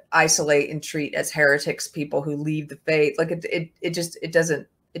isolate and treat as heretics people who leave the faith. Like it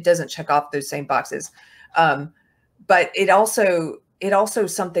doesn't check off those same boxes. But it also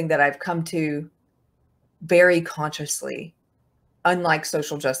something that I've come to very consciously, unlike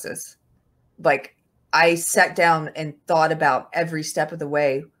social justice. Like I sat down and thought about every step of the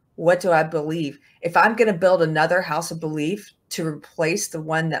way. What do I believe? If I'm going to build another house of belief to replace the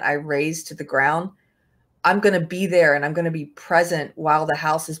one that I raised to the ground, I'm going to be there and I'm going to be present while the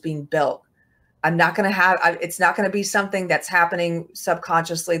house is being built. I'm not going to it's not going to be something that's happening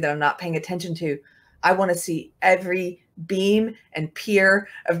subconsciously that I'm not paying attention to. I want to see every beam and pier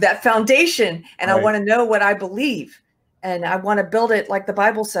of that foundation. And I want to know what I believe. And I want to build it like the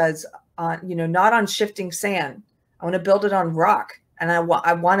Bible says, not on shifting sand. I want to build it on rock. And I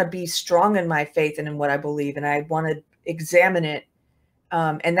want to be strong in my faith and in what I believe. And I want to examine it.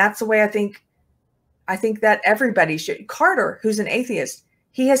 And that's the way I think that everybody should. Carter, who's an atheist,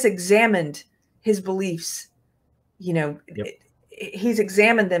 he has examined his beliefs. He's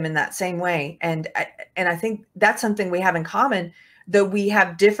examined them in that same way. And I think that's something we have in common, though we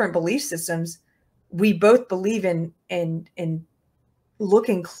have different belief systems. We both believe in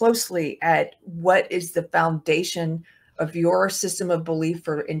looking closely at what is the foundation of your system of belief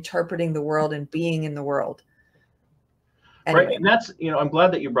for interpreting the world and being in the world. Anyway. Right. And that's, I'm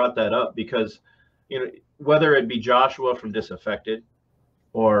glad that you brought that up because, whether it be Joshua from Disaffected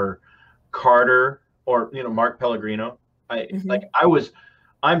or Carter or, Mark Pellegrino,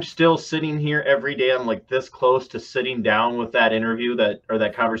 I'm still sitting here every day. I'm like this close to sitting down with that interview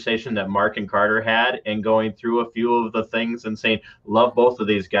that conversation that Mark and Carter had and going through a few of the things and saying, love both of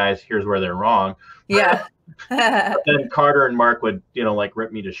these guys. Here's where they're wrong. Yeah. Then Carter and Mark would,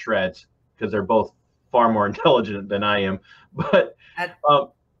 rip me to shreds because they're both far more intelligent than I am. But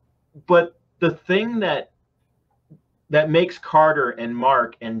the thing that makes Carter and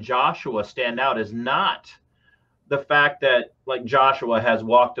Mark and Joshua stand out is not the fact that like Joshua has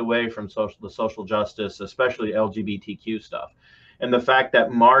walked away from the social justice, especially LGBTQ stuff, and the fact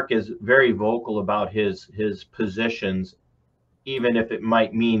that Mark is very vocal about his positions, even if it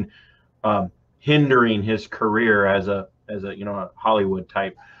might mean hindering his career as a a Hollywood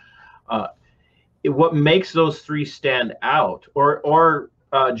type. What makes those three stand out, or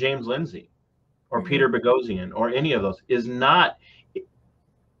James Lindsay, or Peter Boghossian, or any of those, is not.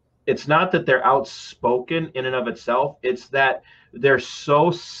 It's not that they're outspoken in and of itself. It's that they're so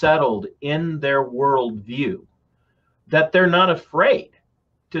settled in their worldview that they're not afraid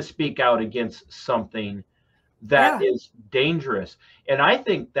to speak out against something that is dangerous. And I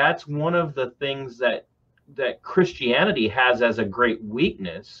think that's one of the things that Christianity has as a great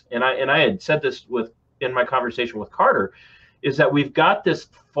weakness. And I had said this in my conversation with Carter, is that we've got this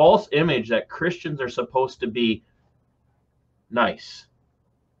false image that Christians are supposed to be nice.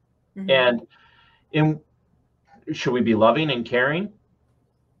 And should we be loving and caring?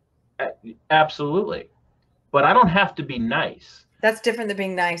 Absolutely. But I don't have to be nice. That's different than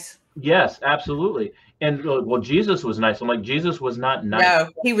being nice. Yes, absolutely. And well, Jesus was nice. I'm like, Jesus was not nice. No,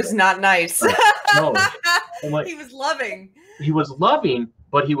 he was not nice. No. I'm like, he was loving. He was loving,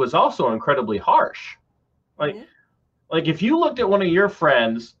 but he was also incredibly harsh. Like if you looked at one of your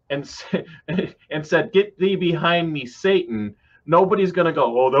friends and said, "Get thee behind me, Satan," nobody's going to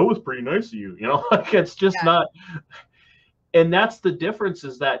go, "Oh, that was pretty nice of you." Like it's just not. And that's the difference,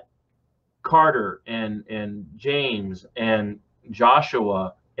 is that Carter and James and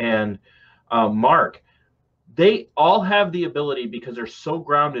Joshua and Mark, they all have the ability, because they're so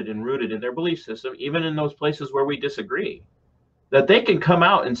grounded and rooted in their belief system, even in those places where we disagree, that they can come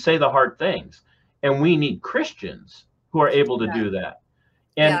out and say the hard things. And we need Christians who are able to do that.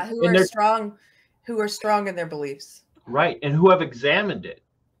 And who are strong in their beliefs. Right. And who have examined it,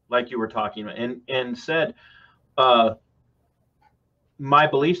 like you were talking about, and said, my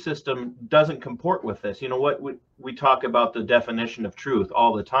belief system doesn't comport with this. We talk about the definition of truth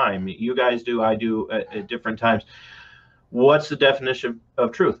all the time. You guys do, I do at different times. What's the definition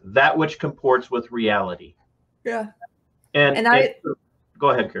of truth? That which comports with reality. Yeah. And go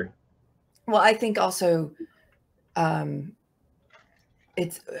ahead, Keri. Well, I think also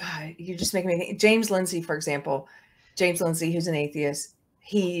you're just making me think. James Lindsay, for example, James Lindsay, who's an atheist,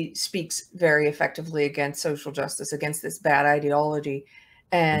 he speaks very effectively against social justice, against this bad ideology.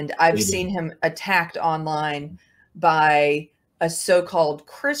 And I've seen him attacked online by a so-called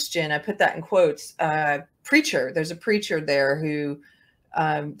Christian, I put that in quotes, preacher. There's a preacher there who,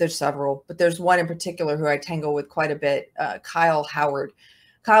 there's several, but there's one in particular who I tangle with quite a bit, Kyle Howard.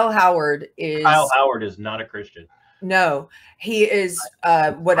 Kyle Howard is not a Christian. No, he is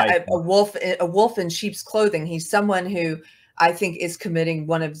a wolf in sheep's clothing. He's someone who I think is committing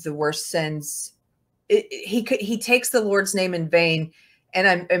one of the worst sins. He takes the Lord's name in vain,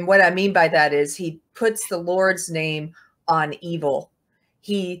 and what I mean by that is he puts the Lord's name on evil.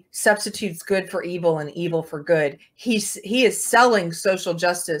 He substitutes good for evil and evil for good. He is selling social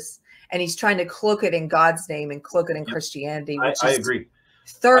justice, and he's trying to cloak it in God's name and cloak it in Christianity. Which I agree.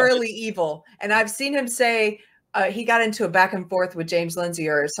 Thoroughly evil. And I've seen him say, he got into a back and forth with James Lindsay,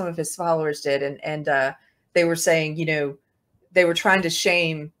 or some of his followers did, and they were saying, they were trying to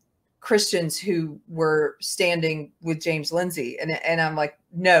shame Christians who were standing with James Lindsay, and I'm like,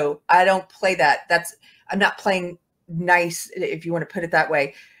 no, I don't play that. I'm not playing nice, if you want to put it that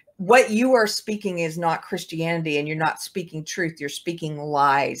way. What you are speaking is not Christianity, and you're not speaking truth. You're speaking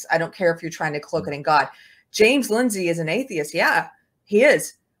lies. I don't care if you're trying to cloak it in God. James Lindsay is an atheist. Yeah, he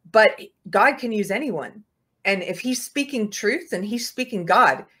is. But God can use anyone. And if he's speaking truth, then he's speaking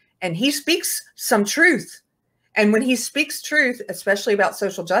God, and he speaks some truth. And when he speaks truth, especially about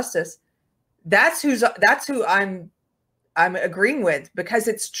social justice, that's who I'm agreeing with, because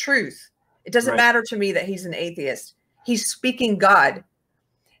it's truth. It doesn't matter to me that he's an atheist. He's speaking God.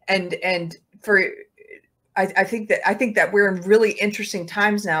 And I think that we're in really interesting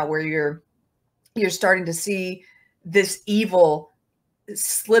times now, where you're starting to see this evil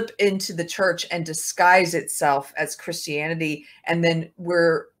slip into the church and disguise itself as Christianity. And then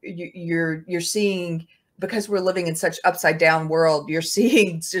you're seeing, because we're living in such upside down world, you're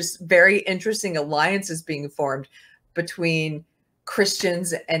seeing just very interesting alliances being formed between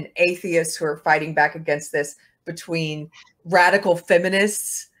Christians and atheists who are fighting back against this, between radical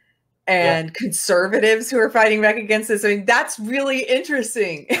feminists and conservatives who are fighting back against this. I mean, that's really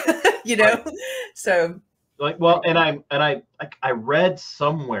interesting, So and I read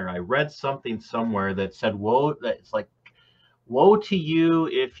something somewhere that said, woe to you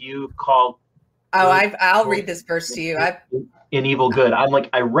if you call Oh, I'll read this verse to you. In evil good. I'm like,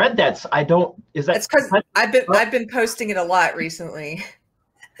 I read that. I don't. Is that? It's because I've been posting it a lot recently.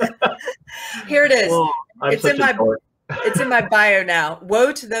 Here it is. Oh, It's in my bio now.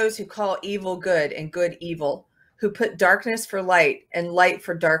 Woe to those who call evil good and good evil, who put darkness for light and light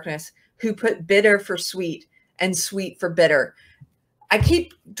for darkness, who put bitter for sweet and sweet for bitter. I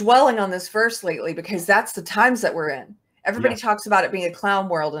keep dwelling on this verse lately because that's the times that we're in. Everybody talks about it being a clown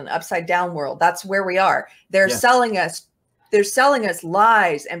world and upside down world. That's where we are. They're selling us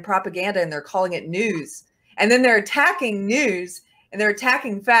lies and propaganda, and they're calling it news. And then they're attacking news and they're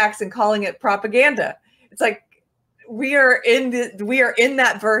attacking facts and calling it propaganda. It's like we are in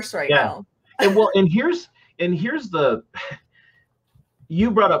that verse right now. And here's the,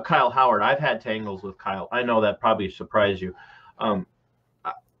 you brought up Kyle Howard. I've had tangles with Kyle. I know that probably surprised you.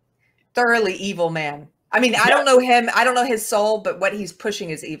 Thoroughly evil man. I mean, I don't know him. I don't know his soul, but what he's pushing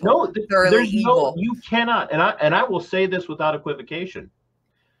is evil. No, thoroughly evil. You cannot. And I will say this without equivocation.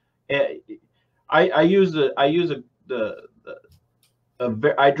 I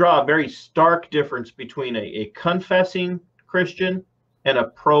draw a very stark difference between a confessing Christian and a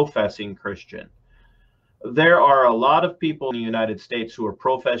professing Christian. There are a lot of people in the United States who are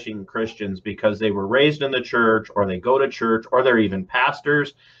professing Christians because they were raised in the church, or they go to church, or they're even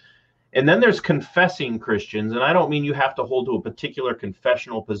pastors. And then there's confessing Christians, and I don't mean you have to hold to a particular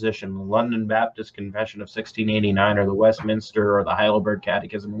confessional position, the London Baptist Confession of 1689 or the Westminster or the Heidelberg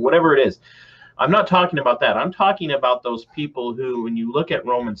Catechism, whatever it is. I'm not talking about that. I'm talking about those people who, when you look at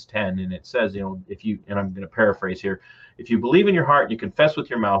Romans 10, and it says, if you, and I'm going to paraphrase here, if you believe in your heart, you confess with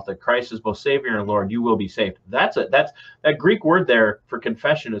your mouth that Christ is both Savior and Lord, you will be saved. That's that Greek word there for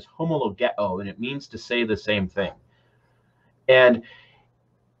confession is homologeo, and it means to say the same thing. And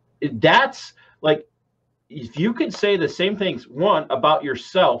that's like, if you could say the same things, one, about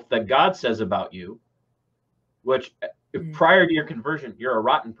yourself that God says about you, which prior to your conversion, you're a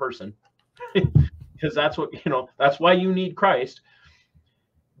rotten person, because that's what, that's why you need Christ,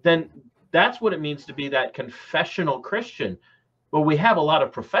 then that's what it means to be that confessional Christian. But we have a lot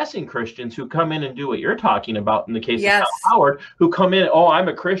of professing Christians who come in and do what you're talking about in the case of Kyle Howard, who come in, oh, I'm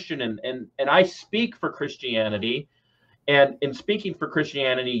a Christian and I speak for Christianity. And in speaking for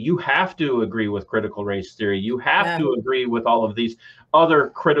Christianity, you have to agree with critical race theory. You have to agree with all of these other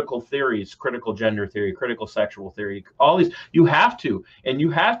critical theories, critical gender theory, critical sexual theory, all these. You have to, and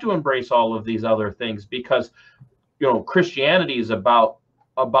you have to embrace all of these other things, because, Christianity is about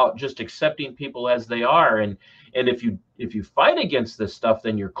just accepting people as they are. And if you fight against this stuff,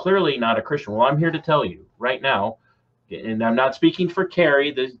 then you're clearly not a Christian. Well, I'm here to tell you right now, and I'm not speaking for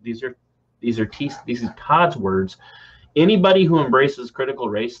Keri. These are Todd's words. Anybody who embraces critical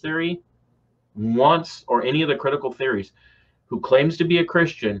race theory or any of the critical theories, who claims to be a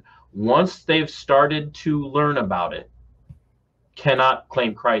Christian, once they've started to learn about it, cannot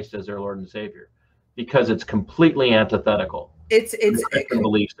claim Christ as their Lord and Savior, because it's completely antithetical. It's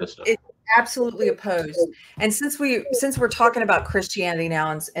belief system. It's absolutely opposed. And since we're talking about Christianity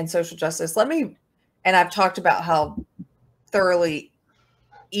now and social justice, and I've talked about how thoroughly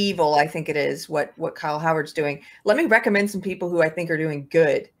evil I think it is what Kyle Howard's doing. Let me recommend some people who I think are doing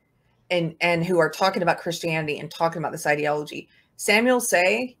good and who are talking about Christianity and talking about this ideology. Samuel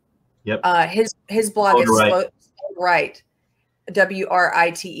Say, his blog is Right,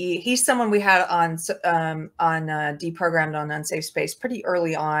 WRITE. He's someone we had on deprogrammed on Unsafe Space pretty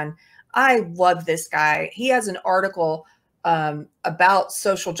early on. I love this guy. He has an article about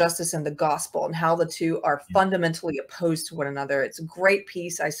social justice and the gospel and how the two are fundamentally opposed to one another. It's a great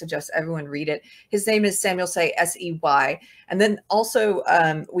piece. I suggest everyone read it. His name is Samuel Say, S-E-Y. And then also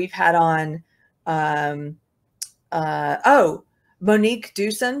we've had on Monique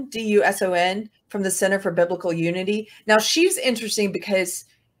Duson, D-U-S-O-N, from the Center for Biblical Unity. Now she's interesting because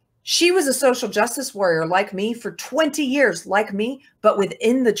she was a social justice warrior like me for 20 years, but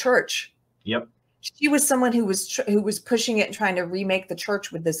within the church. Yep. She was someone who was pushing it and trying to remake the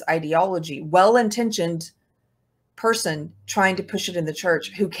church with this ideology. Well-intentioned person trying to push it in the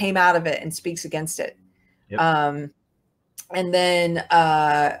church, who came out of it and speaks against it. Yep. And then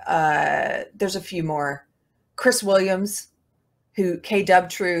there's a few more. Chris Williams, who K-Dub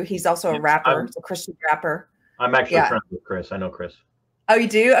True. He's also a rapper, a Christian rapper. I'm actually friends with Chris. I know Chris. Oh, you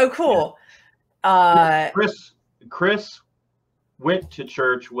do? Oh, cool. Yeah. Chris went to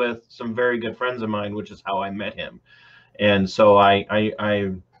church with some very good friends of mine, which is how I met him. And so I've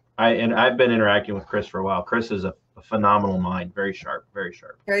been interacting with Chris for a while. Chris is a phenomenal mind, very sharp, very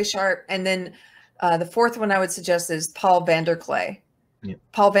sharp. Very sharp. And then the fourth one I would suggest is Paul Vanderklay. Yeah.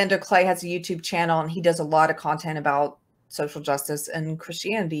 Paul Vanderklay has a YouTube channel, and he does a lot of content about social justice and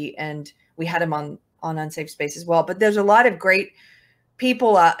Christianity, and we had him on Unsafe Space as well. But there's a lot of great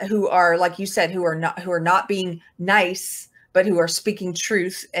people who are, like you said, who are not being nice, but who are speaking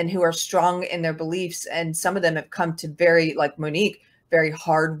truth and who are strong in their beliefs. And some of them have come to very, like Monique, very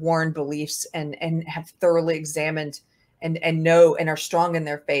hard-worn beliefs and have thoroughly examined and know and are strong in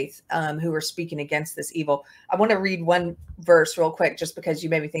their faith, who are speaking against this evil. I want to read one verse real quick, just because you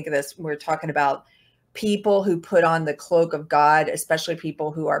made me think of this. We're talking about people who put on the cloak of God, especially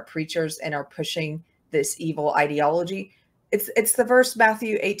people who are preachers and are pushing this evil ideology. It's the verse,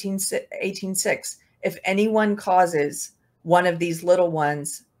 Matthew 18:6. If anyone causes one of these little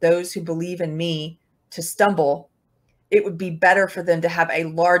ones, those who believe in me, to stumble, it would be better for them to have a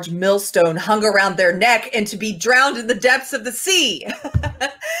large millstone hung around their neck and to be drowned in the depths of the sea.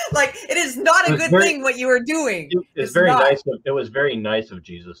 Like, it is not a good thing what you are doing. It's very nice. It was very nice of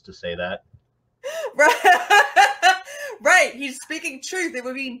Jesus to say that. Right. Right. He's speaking truth. It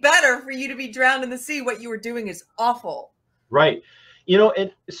would be better for you to be drowned in the sea. What you were doing is awful. Right. You know,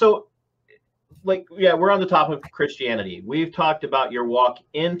 and so, like, yeah, we're on the topic of Christianity. We've talked about your walk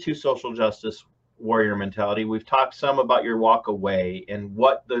into social justice warrior mentality. We've talked some about your walk away and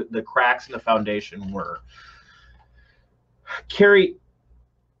what the cracks in the foundation were. Keri,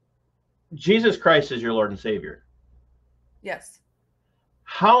 Jesus Christ is your Lord and Savior. Yes.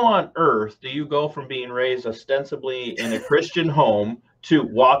 How on earth do you go from being raised ostensibly in a Christian home to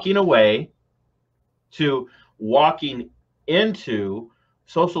walking away to walking into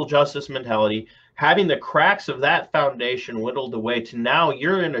social justice mentality, having the cracks of that foundation whittled away, to now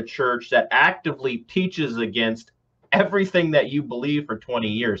you're in a church that actively teaches against everything that you believe for 20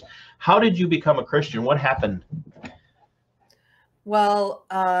 years? How did you become a Christian? What happened? Well,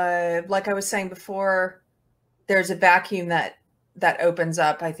 like I was saying before, there's a vacuum that opens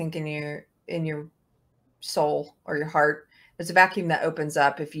up, I think, in your soul or your heart. There's a vacuum that opens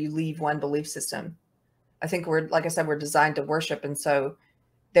up if you leave one belief system. I think like I said, we're designed to worship. And so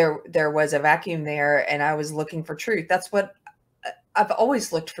there was a vacuum there, and I was looking for truth. That's what I've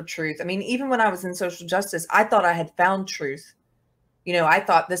always looked for, truth. I mean, even when I was in social justice, I thought I had found truth. You know, I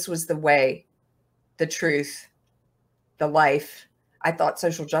thought this was the way, the truth, the life. I thought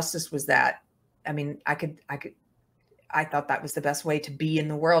social justice was that. I mean, I thought that was the best way to be in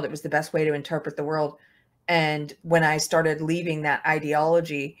the world. It was the best way to interpret the world. And when I started leaving that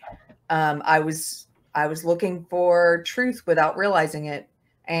ideology, I was looking for truth without realizing it.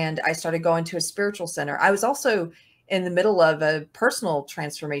 And I started going to a spiritual center. I was also in the middle of a personal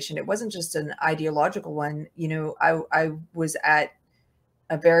transformation. It wasn't just an ideological one. You know, I was at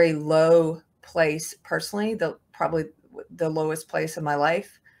a very low place personally, probably the lowest place in my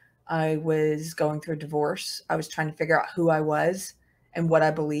life. I was going through a divorce. I was trying to figure out who I was and what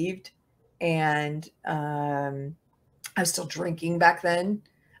I believed. And I was still drinking back then.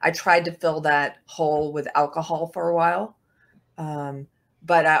 I tried to fill that hole with alcohol for a while.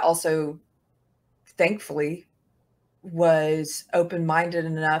 But I also, thankfully, was open-minded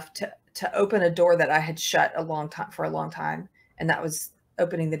enough to open a door that I had shut for a long time. And that was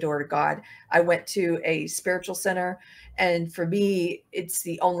opening the door to God. I went to a spiritual center, and for me, it's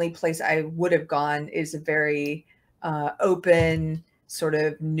the only place I would have gone. Is a very open, sort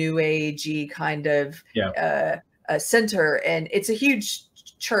of new agey kind of a center. And it's a huge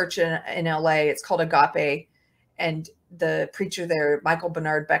church in LA. It's called Agape. And the preacher there, Michael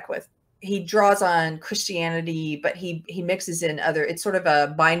Bernard Beckwith, he draws on Christianity, but he mixes in it's sort of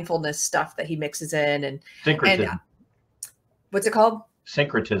a mindfulness stuff that he mixes in. And syncretism. And what's it called?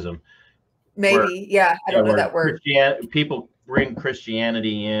 Syncretism. Maybe. Yeah. I don't know that word. People bring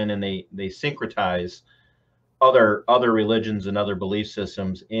Christianity in and they syncretize other religions and other belief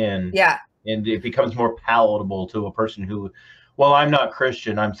systems in. Yeah. And it becomes more palatable to a person who, well, I'm not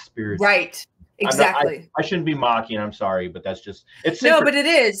Christian, I'm spiritual. Right. Exactly. I shouldn't be mocking. I'm sorry, but that's just, it's no, but it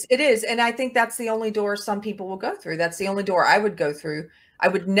is. It is. And I think that's the only door some people will go through. That's the only door I would go through. I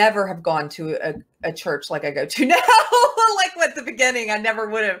would never have gone to a church like I go to now. Like at the beginning, I never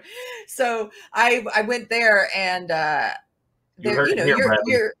would have. So I went there, and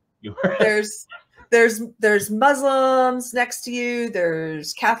there's Muslims next to you.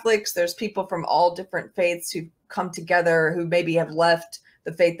 There's Catholics. There's people from all different faiths who come together, who maybe have left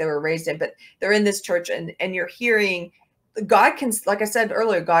the faith they were raised in, but they're in this church, and you're hearing God can, like I said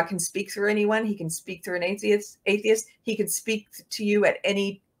earlier, God can speak through anyone. He can speak through an atheist. He can speak to you at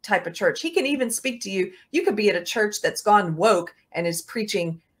any type of church. He can even speak to you. You could be at a church that's gone woke and is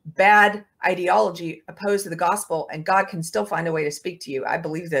preaching bad ideology opposed to the gospel, and God can still find a way to speak to you. I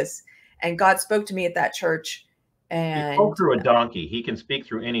believe this. And God spoke to me at that church. And he spoke through a donkey. He can speak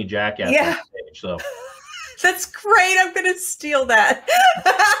through any jackass on stage. So That's great. I'm going to steal that.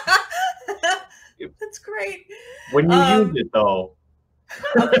 That's great. When you use it, though,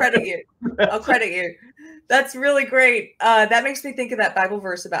 I'll credit you. I'll credit you. That's really great. That makes me think of that Bible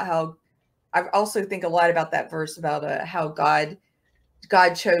verse about how I also think a lot about that verse about how God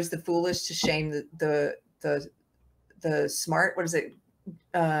chose the foolish to shame the smart. What is it?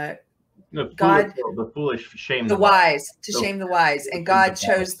 The foolish shame the wise to shame the wise, and God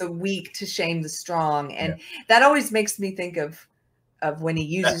chose the weak to shame the strong. And that always makes me think of when he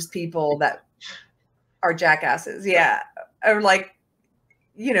uses people that are jackasses. Yeah. Or like,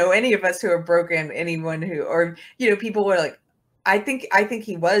 any of us who are broken, anyone who, or, people were like, I think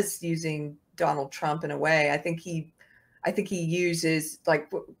he was using Donald Trump in a way. I think he uses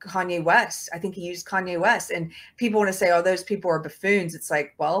like Kanye West. I think he used Kanye West, and people want to say, oh, those people are buffoons. It's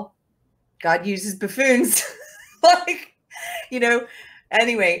like, well, God uses buffoons. Like,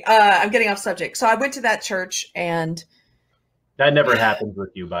 anyway, I'm getting off subject. So I went to that church, and that never happens with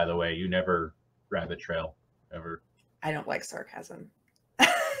you, by the way. You never rabbit trail ever. I don't like sarcasm.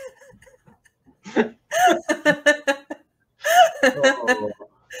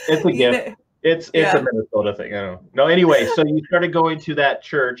 It's a gift. It's a Minnesota thing. I don't know. No, anyway, so you started going to that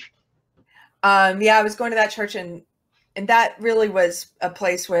church. I was going to that church, and that really was a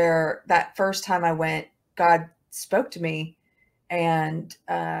place where that first time I went, God spoke to me, and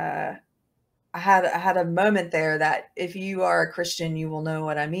I had a moment there that if you are a Christian, you will know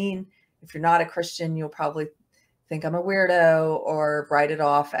what I mean. If you're not a Christian, you'll probably think I'm a weirdo or write it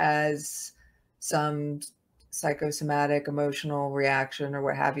off as some psychosomatic emotional reaction or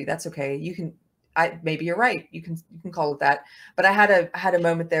what have you. That's okay. Maybe you're right. You can call it that. But I had a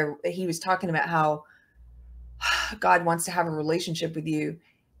moment there. He was talking about how God wants to have a relationship with you,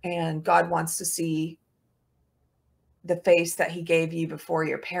 and God wants to see the face that he gave you before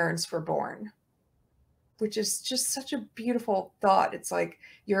your parents were born, which is just such a beautiful thought. It's like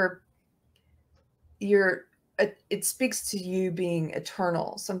it speaks to you being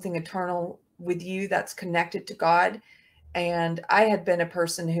eternal, something eternal with you that's connected to God. And I had been a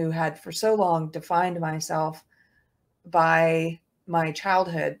person who had for so long defined myself by my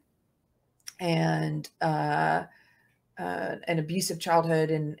childhood and an abusive childhood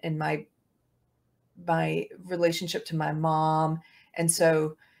and my relationship to my mom. And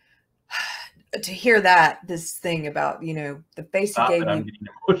so to hear this thing about, the face he gave you. I'm getting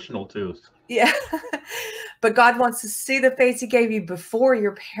emotional too. Yeah. But God wants to see the face he gave you before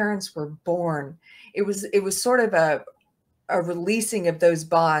your parents were born. It was sort of a releasing of those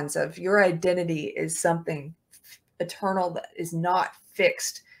bonds of your identity is something eternal that is not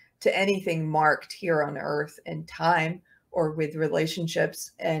fixed to anything marked here on earth in time or with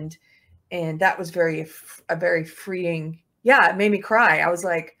relationships. And that was a very freeing. Yeah. It made me cry. I was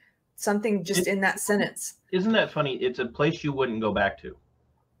like, something just in that sentence. Isn't that funny? It's a place you wouldn't go back to.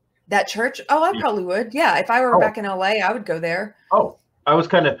 That church? Oh, I probably would. Yeah. If I were back in LA, I would go there. Oh, I was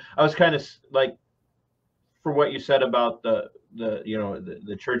kind of like, for what you said about the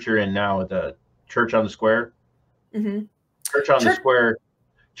church you're in now, the church on the square. Mm-hmm. Church on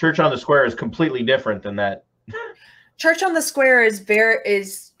the square is completely different than that. Church on the Square is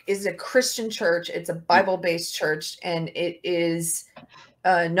a Christian church. It's a Bible-based church, and it is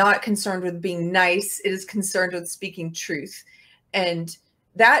not concerned with being nice. It is concerned with speaking truth. And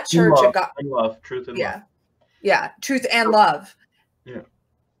that church love, truth and love. Yeah, truth and love. Yeah.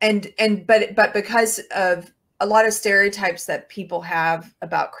 But because of a lot of stereotypes that people have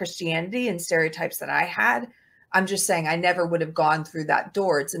about Christianity and stereotypes that I had, I'm just saying I never would have gone through that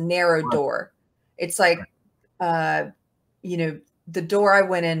door. It's a narrow door. It's like, the door I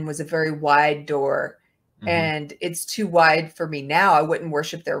went in was a very wide door, and it's too wide for me now. I wouldn't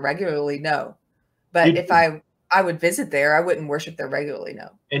worship there regularly. No. But if I would visit there, I wouldn't worship there regularly. No.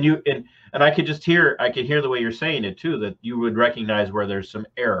 And I could hear the way you're saying it too, that you would recognize where there's some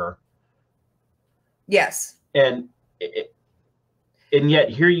error. Yes. And yet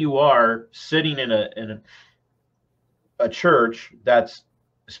here you are sitting in a church that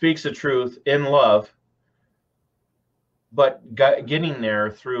speaks the truth in love, but getting there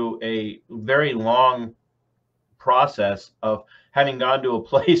through a very long process of having gone to a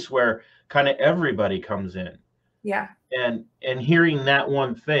place where kind of everybody comes in. Yeah. And hearing that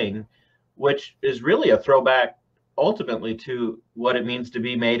one thing, which is really a throwback ultimately to what it means to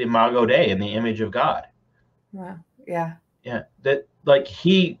be made Imago Dei, in the image of God. Wow. Yeah. Yeah. That, like,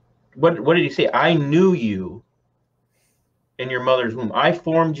 what did he say? I knew you in your mother's womb. I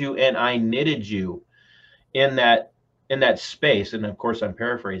formed you and I knitted you in that space. And of course I'm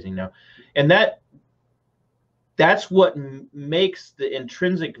paraphrasing now. And that that's what makes the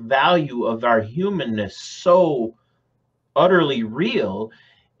intrinsic value of our humanness so utterly real,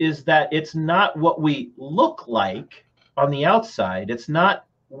 is that it's not what we look like on the outside. It's not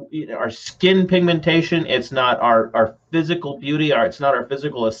our skin pigmentation. It's not our physical beauty. It's not our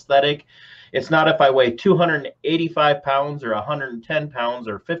physical aesthetic. It's not if I weigh 285 pounds or 110 pounds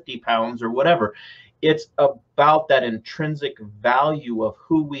or 50 pounds or whatever. It's about that intrinsic value of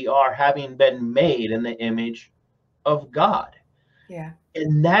who we are, having been made in the image of God. Yeah.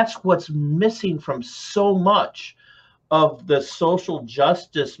 And that's what's missing from so much of the social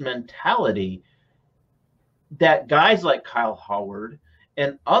justice mentality that guys like Kyle Howard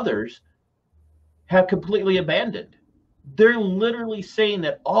and others have completely abandoned. They're literally saying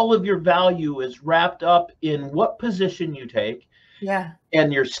that all of your value is wrapped up in what position you take, yeah,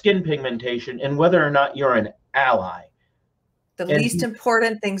 and your skin pigmentation, and whether or not you're an ally. The least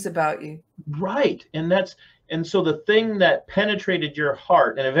important things about you. Right. And so the thing that penetrated your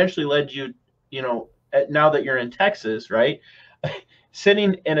heart and eventually led you, now that you're in Texas, right,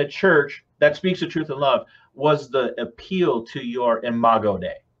 sitting in a church that speaks the truth and love, was the appeal to your imago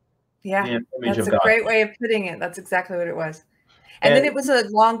Dei. Yeah, that's a great way of putting it. That's exactly what it was. And then it was a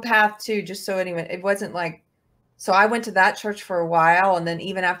long path too, just so anyone, it wasn't like, so I went to that church for a while. And then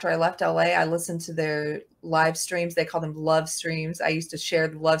even after I left LA, I listened to their live streams. They call them love streams. I used to share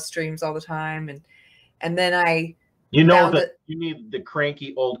the love streams all the time. And then I, you need the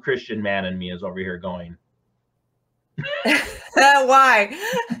cranky old Christian man in me is over here going, why?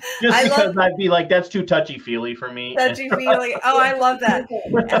 Just because I'd be like, that's too touchy-feely for me. Touchy-feely. Oh, I love that.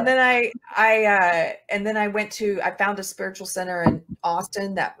 And then I found a spiritual center in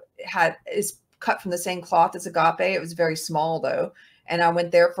Austin that is cut from the same cloth as Agape. It was very small though. And I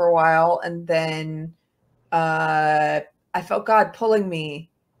went there for a while, and then I felt God pulling me.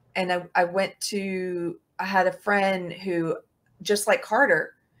 And I had a friend who, just like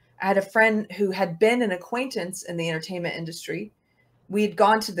Carter, I had a friend who had been an acquaintance in the entertainment industry. We had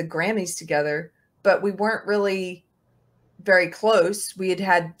gone to the Grammys together, but we weren't really very close. We had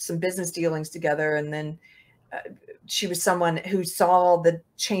had some business dealings together. And then she was someone who saw the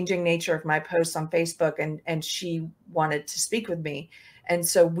changing nature of my posts on Facebook, and she wanted to speak with me. And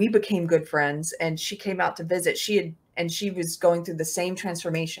so we became good friends, and she came out to visit. She was going through the same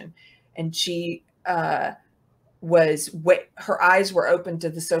transformation, and she, her eyes were open to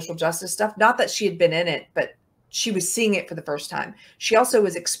the social justice stuff. Not that she had been in it, but she was seeing it for the first time. She also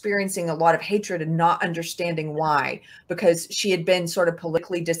was experiencing a lot of hatred and not understanding why, because she had been sort of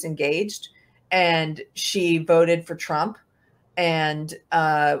politically disengaged, and she voted for Trump, and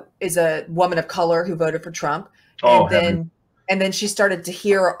is a woman of color who voted for Trump. And then she started to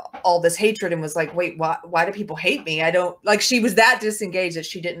hear all this hatred and was like, wait, why do people hate me? She was that disengaged that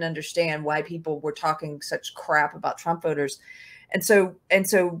she didn't understand why people were talking such crap about Trump voters. And so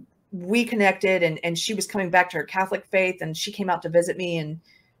we connected, and she was coming back to her Catholic faith, and she came out to visit me, and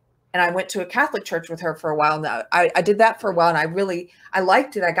I went to a Catholic church with her for a while. Now I did that for a while, and I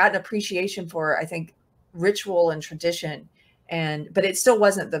liked it. I got an appreciation for, I think, ritual and tradition, but it still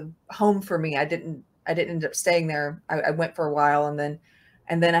wasn't the home for me. I didn't end up staying there. I went for a while, and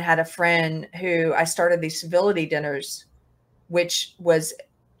then I had a friend who I started these civility dinners, which was,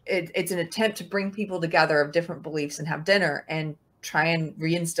 it's an attempt to bring people together of different beliefs and have dinner and try and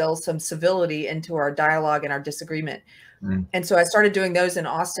reinstill some civility into our dialogue and our disagreement. Mm. And so I started doing those in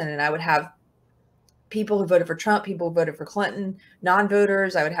Austin, and I would have people who voted for Trump, people who voted for Clinton,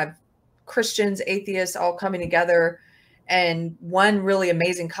 non-voters. I would have Christians, atheists, all coming together. And one really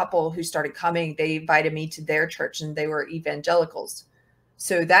amazing couple who started coming, they invited me to their church, and they were evangelicals.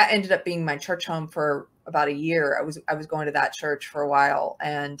 So that ended up being my church home for about a year. I was going to that church for a while.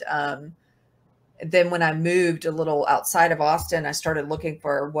 And then when I moved a little outside of Austin, I started looking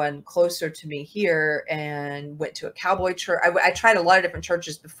for one closer to me here, and went to a cowboy church. I tried a lot of different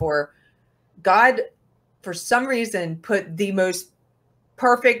churches before God, for some reason, put the most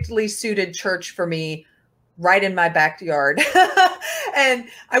perfectly suited church for me right in my backyard. And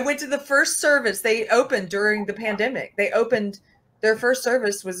I went to the first service. They opened during the pandemic. Their first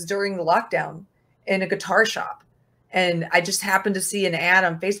service was during the lockdown in a guitar shop. And I just happened to see an ad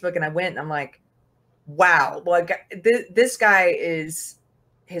on Facebook, and I went, and I'm like, wow, well, this guy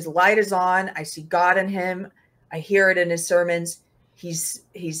his light is on. I see God in him. I hear it in his sermons. He's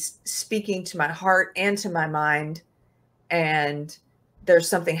speaking to my heart and to my mind. And there's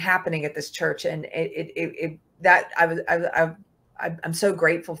something happening at this church, and I'm so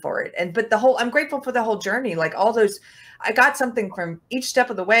grateful for it. I'm grateful for the whole journey. Like all those, I got something from each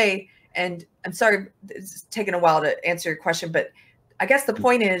step of the way. And I'm sorry, it's taken a while to answer your question, but I guess the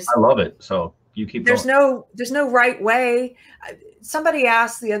point is, I love it. So You keep there's going. there's no right way. Somebody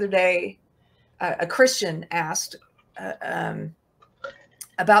asked the other day, a Christian asked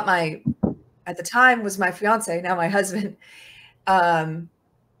about my, at the time was my fiance, now my husband,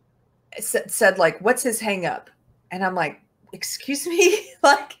 said like, what's his hang up? And I'm like, excuse me,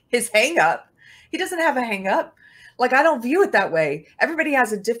 like his hang up? He doesn't have a hang up. Like, I don't view it that way. Everybody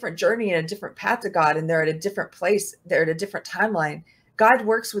has a different journey and a different path to God, and they're at a different place. They're at a different timeline. God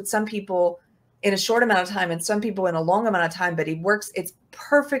works with some people in a short amount of time and some people in a long amount of time, but he works, it's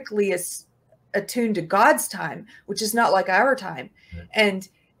perfectly attuned to God's time, which is not like our time. And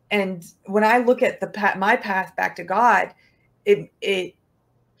when I look at my path back to God, it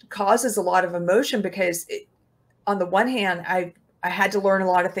causes a lot of emotion because on the one hand, I had to learn a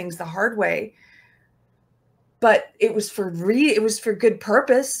lot of things the hard way, but it was for good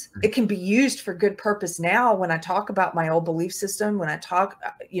purpose. It can be used for good purpose now. When I talk about my old belief system, when I talk,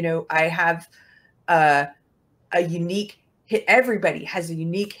 I have a unique, everybody has a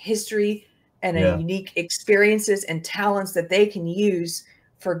unique history and a unique experiences and talents that they can use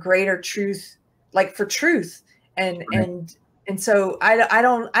for greater truth, like for truth. And so I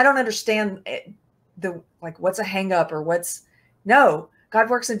don't understand like what's a hang up or no, God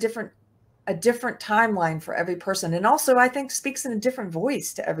works in a different timeline for every person. And also I think speaks in a different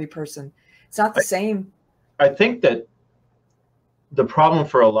voice to every person. It's not the same. I think that the problem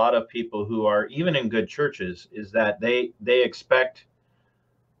for a lot of people who are even in good churches is that they expect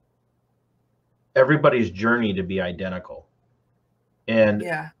everybody's journey to be identical. And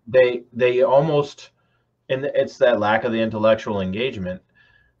they almost, and it's that lack of the intellectual engagement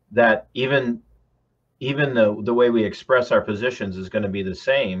that even the way we express our positions is going to be the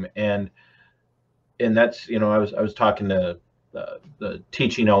same. And that's, I was talking to the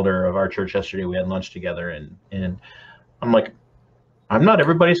teaching elder of our church yesterday. We had lunch together, and I'm like, I'm not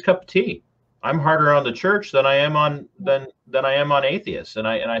everybody's cup of tea. I'm harder on the church than I am on atheists. And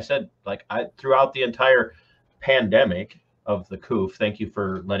I said, like, throughout the entire pandemic of the coof, thank you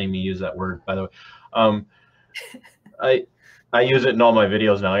for letting me use that word, by the way. I use it in all my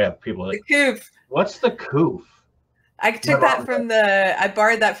videos now. I have people like, the coof. What's the coof? I took that from I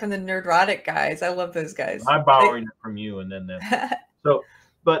borrowed that from the Nerdrotic guys. I love those guys. I'm borrowing it from you and then them. So,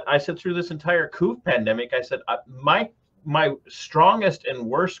 but I said through this entire coof pandemic, I said, my strongest and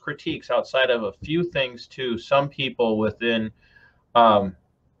worst critiques, outside of a few things to some people within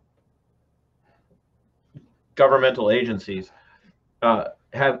governmental agencies,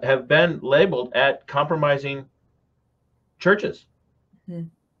 have been labeled at compromising churches. Mm-hmm.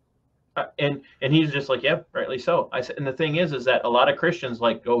 And he's just like, yeah, rightly so. I said, and the thing is that a lot of Christians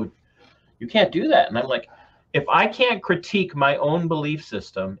like, oh, you can't do that. And I'm like, if I can't critique my own belief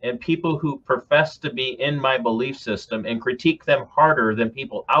system and people who profess to be in my belief system and critique them harder than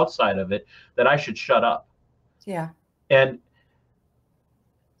people outside of it, then I should shut up. Yeah. And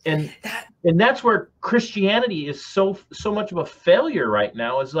that's where Christianity is so much of a failure right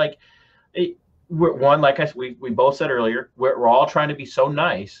now. Is like, we both said earlier, we're all trying to be so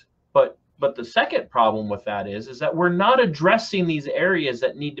nice, but the second problem with that is that we're not addressing these areas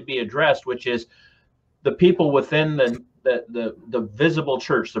that need to be addressed, which is the people within the visible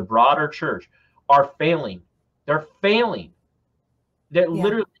church, the broader church, are failing. They're failing. They're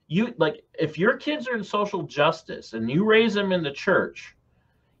literally, if your kids are in social justice and you raise them in the church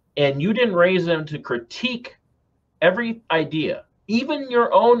and you didn't raise them to critique every idea, even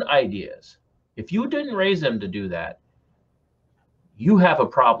your own ideas, if you didn't raise them to do that, you have a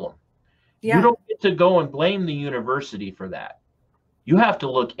problem. Yeah. You don't get to go and blame the university for that. You have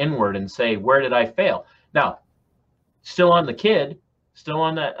to look inward and say, where did I fail? Now, still on the kid, still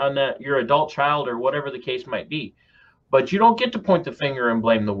on that your adult child or whatever the case might be. But you don't get to point the finger and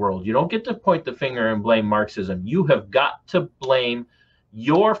blame the world. You don't get to point the finger and blame Marxism. You have got to blame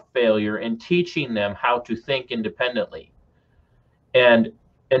your failure in teaching them how to think independently. And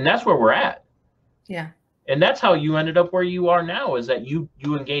that's where we're at. Yeah. And that's how you ended up where you are now, is that you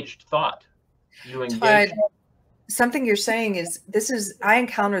engaged thought. You engaged. Something you're saying is, I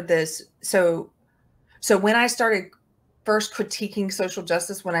encountered this. So when I started first critiquing social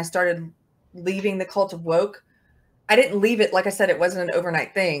justice, when I started leaving the cult of woke, I didn't leave it. Like I said, it wasn't an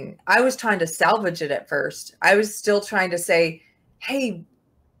overnight thing. I was trying to salvage it at first. I was still trying to say, hey,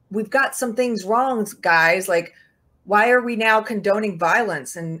 we've got some things wrong, guys. Like, why are we now condoning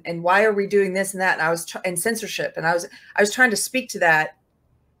violence? And why are we doing this and that? And and censorship. And I was trying to speak to that.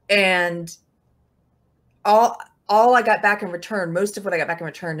 And all I got back in return, most of what I got back in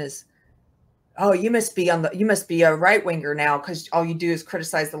return is, oh, you must be a right winger now because all you do is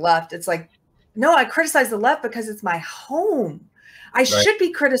criticize the left. It's like, no, I criticize the left because it's my home. I should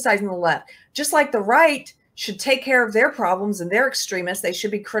be criticizing the left, just like the right should take care of their problems and their extremists. They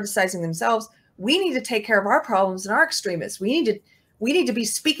should be criticizing themselves. We need to take care of our problems and our extremists. We need to be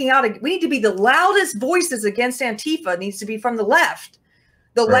speaking out. We need to be the loudest voices against Antifa needs to be from the left.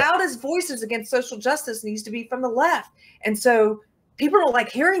 The loudest voices against social justice needs to be from the left. And so people don't like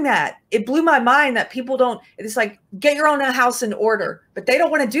hearing that. It blew my mind that people don't, it's like, get your own house in order, but they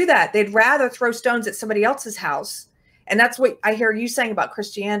don't want to do that. They'd rather throw stones at somebody else's house. And that's what I hear you saying about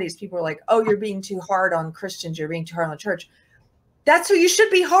Christianity is people are like, oh, you're being too hard on Christians. You're being too hard on the church. That's who you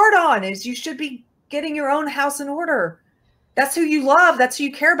should be hard on, is you should be getting your own house in order. That's who you love. That's who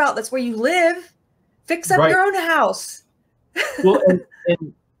you care about. That's where you live. Fix up your own house. Well,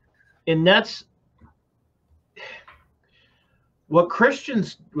 and that's what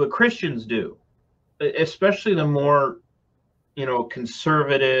Christians do, especially the more,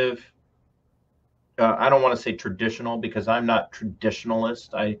 conservative, I don't want to say traditional, because I'm not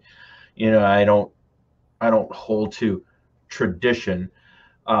traditionalist. I don't hold to tradition.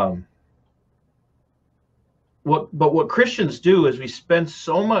 What Christians do is we spend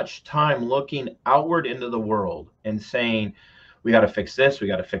so much time looking outward into the world and saying, we got to fix this, we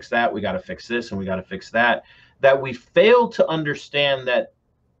got to fix that, we got to fix this, and we got to fix that, that we fail to understand that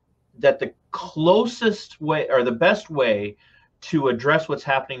the closest way, or the best way to address what's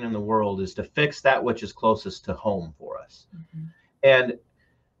happening in the world, is to fix that which is closest to home for us. Mm-hmm.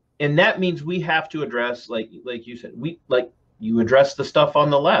 And that means we have to address, like you said, you address the stuff on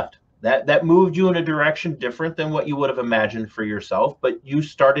the left. That moved you in a direction different than what you would have imagined for yourself, but you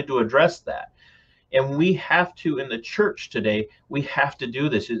started to address that. And we have to, in the church today, we have to do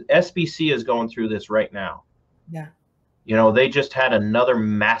this. SBC is going through this right now. Yeah. They just had another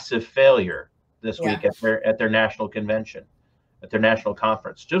massive failure this week at their national convention, at their national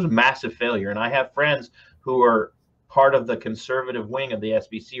conference. Just massive failure. And I have friends who are part of the conservative wing of the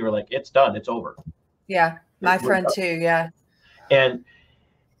SBC who are like, it's done, it's over. Yeah, my friend too. Yeah. And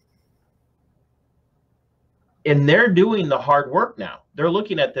they're doing the hard work now. They're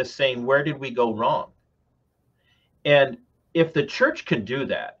looking at this saying, where did we go wrong? And if the church could do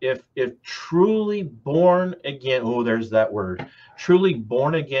that, if truly born again, there's that word, truly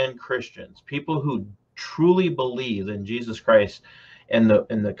born again Christians, people who truly believe in Jesus Christ and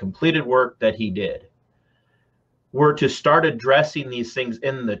the completed work that he did, were to start addressing these things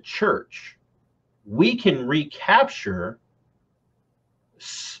in the church, we can recapture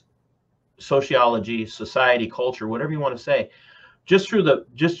sociology, society, culture, whatever you want to say, just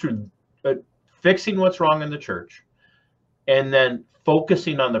through fixing what's wrong in the church, and then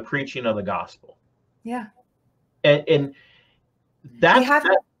focusing on the preaching of the gospel. Yeah. And that's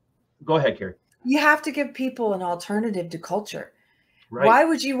go ahead, Keri. You have to give people an alternative to culture. Right. Why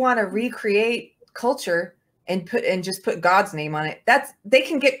would you want to recreate culture and just put God's name on it? They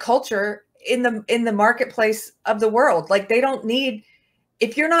can get culture in the marketplace of the world. Like, they don't need,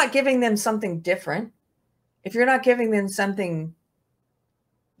 if you're not giving them something different, if you're not giving them something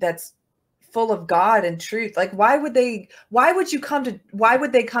that's full of God and truth, like why would they come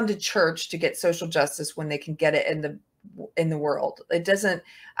to church to get social justice when they can get it in the world? It doesn't,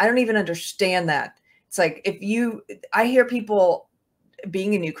 I don't even understand that. It's like, I hear people,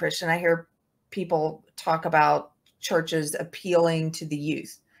 being a new Christian, I hear people talk about churches appealing to the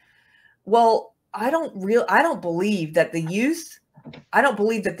youth. Well, I don't believe that the youth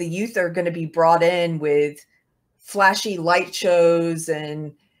are going to be brought in with flashy light shows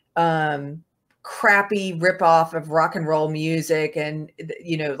and crappy ripoff of rock and roll music and,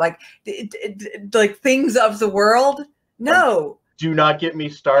 like things of the world. No. Do not get me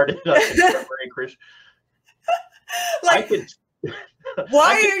started on contemporary Christian.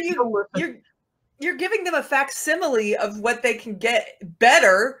 You're giving them a facsimile of what they can get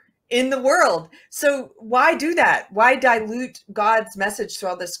better in the world. So why do that? Why dilute God's message through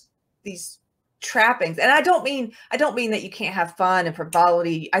all these trappings? And I don't mean that you can't have fun and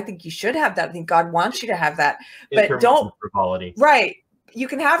frivolity. I think you should have that. I think God wants you to have that. But don't frivolity. Right. You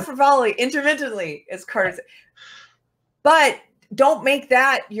can have frivolity intermittently, as Carter said. But don't make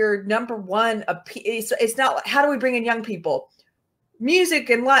that your number one. It's not, how do we bring in young people? Music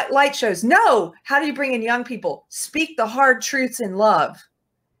and light shows. No. How do you bring in young people? Speak the hard truths in love.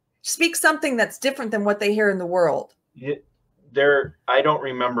 Speak something that's different than what they hear in the world. I don't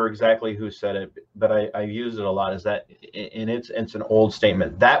remember exactly who said it, but I use it a lot, is that, and it's an old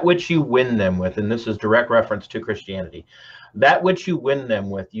statement, that which you win them with, and this is direct reference to Christianity, that which you win them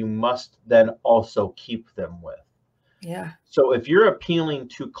with, you must then also keep them with. Yeah. So if you're appealing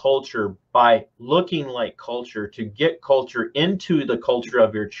to culture by looking like culture to get culture into the culture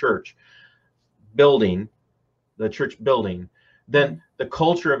of your church building, the church building, then the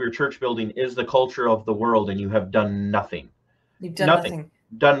culture of your church building is the culture of the world, and you have done nothing. You've done nothing.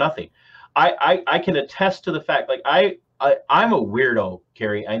 Done nothing. I can attest to the fact, like I'm a weirdo,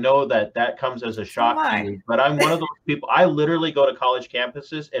 Keri. I know that comes as a shock to you, but I'm one of those people. I literally go to college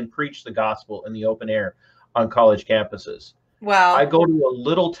campuses and preach the gospel in the open air on college campuses. Wow. I go to a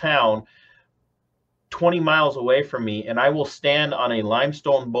little town 20 miles away from me, and I will stand on a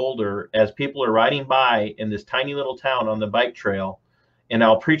limestone boulder as people are riding by in this tiny little town on the bike trail, and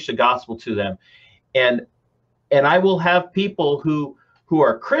I'll preach the gospel to them. And I will have people who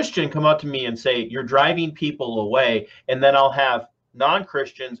are Christian come up to me and say, "You're driving people away." And then I'll have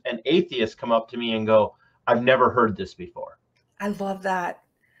non-Christians and atheists come up to me and go, "I've never heard this before." I love that.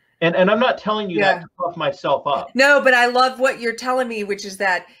 And I'm not telling you that to puff myself up. No, but I love what you're telling me, which is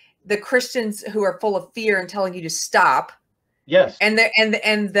that the Christians who are full of fear and telling you to stop. Yes. And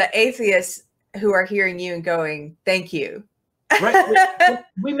the atheists who are hearing you and going, "Thank you." Right. I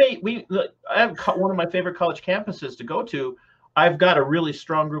have one of my favorite college campuses to go to. I've got a really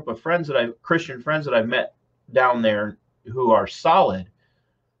strong group of Christian friends that I've met down there who are solid.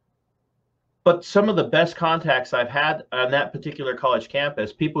 But some of the best contacts I've had on that particular college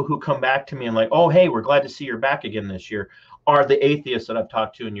campus, people who come back to me and like, "Oh, hey, we're glad to see you're back again this year," are the atheists that I've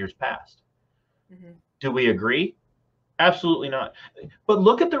talked to in years past. Mm-hmm. Do we agree? Absolutely not. But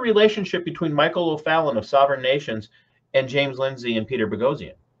look at the relationship between Michael O'Fallon of Sovereign Nations and James Lindsay and Peter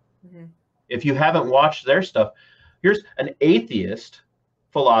Boghossian. Mm-hmm. If you haven't watched their stuff, here's an atheist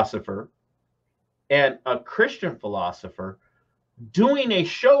philosopher and a Christian philosopher doing a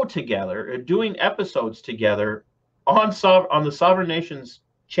show together, doing episodes together on the Sovereign Nations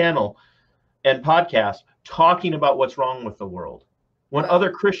channel and podcast, talking about what's wrong with the world, when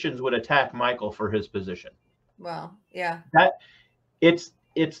other Christians would attack Michael for his position. Wow. Yeah. That it's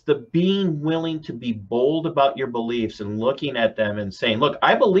the being willing to be bold about your beliefs and looking at them and saying, "Look,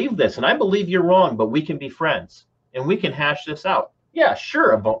 I believe this and I believe you're wrong, but we can be friends and we can hash this out." Yeah,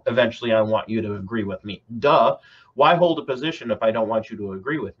 sure. Eventually I want you to agree with me. Duh. Why hold a position if I don't want you to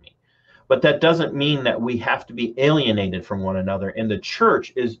agree with me? But that doesn't mean that we have to be alienated from one another. And the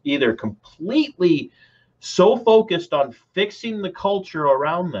church is either completely so focused on fixing the culture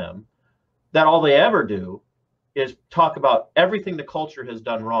around them that all they ever do is talk about everything the culture has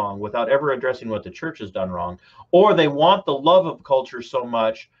done wrong without ever addressing what the church has done wrong. Or they want the love of culture so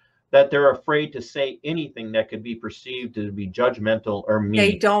much that they're afraid to say anything that could be perceived to be judgmental or mean.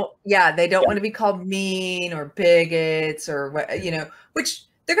 They don't want to be called mean or bigots or what, which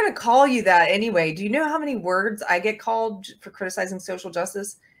they're going to call you that anyway. Do you know how many words I get called for criticizing social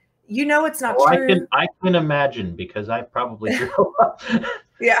justice? It's not true. I can imagine, because I probably grew up.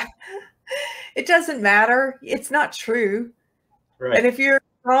 Yeah. It doesn't matter. It's not true. Right. And if you're a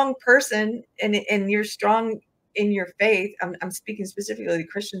strong person and you're strong in your faith, I'm speaking specifically to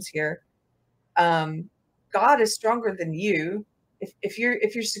Christians here. God is stronger than you. If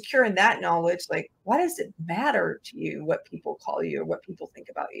you're secure in that knowledge, like, why does it matter to you what people call you or what people think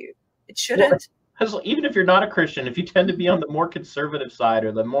about you? It shouldn't. Well, even if you're not a Christian, if you tend to be on the more conservative side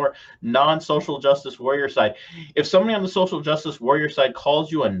or the more non-social justice warrior side, if somebody on the social justice warrior side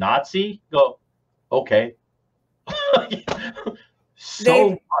calls you a Nazi, go, okay.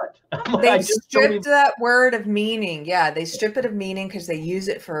 They've stripped that word of meaning. Yeah, they strip it of meaning because they use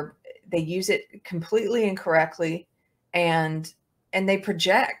it completely incorrectly, and they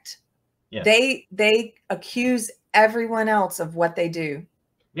project. Yeah. They accuse everyone else of what they do.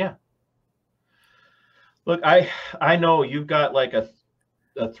 Yeah. Look, I know you've got like a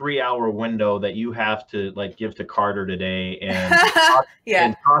 3-hour window that you have to like give to Carter today, and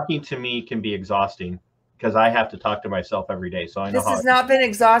and talking to me can be exhausting, because I have to talk to myself every day. So I know this has not been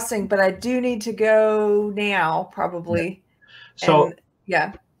exhausting, but I do need to go now, probably.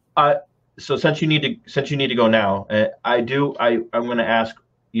 Yeah. So so since you need to go now, I'm going to ask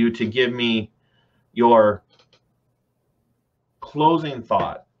you to give me your closing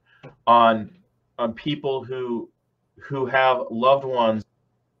thought on people who have loved ones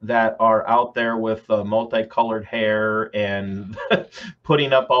that are out there with multicolored hair and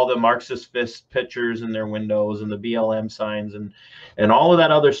putting up all the Marxist fist pictures in their windows and the BLM signs and all of that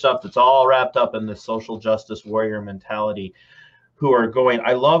other stuff that's all wrapped up in the social justice warrior mentality, who are going,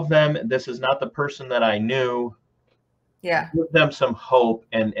 "I love them. This is not the person that I knew." Yeah. Give them some hope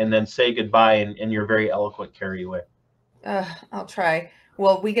and then say goodbye in your very eloquent Keri way. I'll try.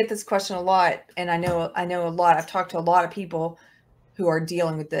 Well, we get this question a lot, and I know a lot. I've talked to a lot of people who are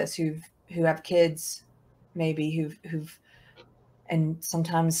dealing with this, who have kids, maybe who've and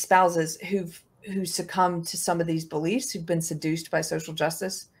sometimes spouses who succumb to some of these beliefs, who've been seduced by social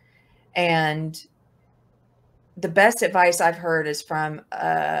justice. And the best advice I've heard is from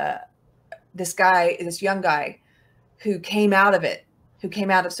this young guy who came out of it, who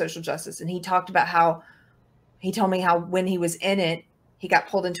came out of social justice. And he talked about how, he told me how when he was in it, he got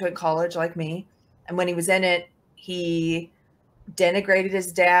pulled into it in college like me. And when he was in it, he denigrated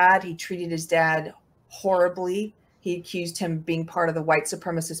his dad. He treated his dad horribly. He accused him of being part of the white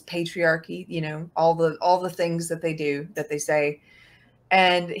supremacist patriarchy, you know, all the things that they do, that they say.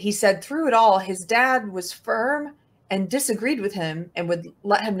 And he said through it all, his dad was firm and disagreed with him and would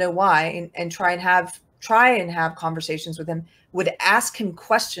let him know why, and try and have conversations with him, would ask him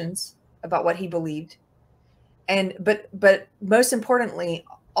questions about what he believed. And but most importantly,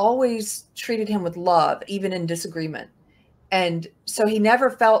 always treated him with love, even in disagreement. And so he never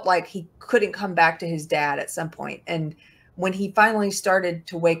felt like he couldn't come back to his dad at some point. And when he finally started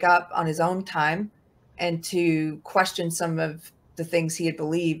to wake up on his own time and to question some of the things he had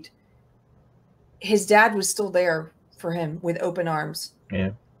believed, his dad was still there for him with open arms.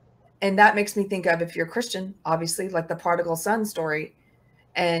 Yeah. And that makes me think of, if you're a Christian, obviously, like the prodigal son story.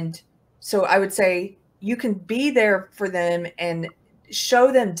 And so I would say you can be there for them and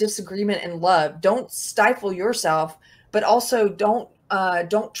show them disagreement and love. Don't stifle yourself, but also don't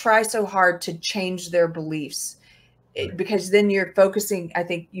try so hard to change their beliefs, because then you're focusing, I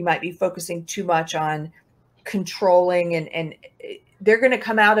think you might be focusing too much on controlling, and they're going to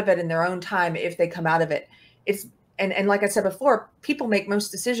come out of it in their own time. If they come out of it, and like I said before, people make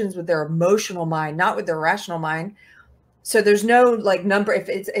most decisions with their emotional mind, not with their rational mind. So there's no like number.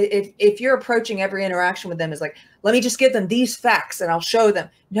 If you're approaching every interaction with them as like, let me just give them these facts and I'll show them.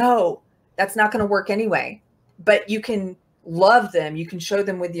 No, that's not going to work anyway. But you can love them. You can show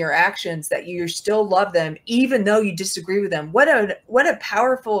them with your actions that you still love them, even though you disagree with them. What a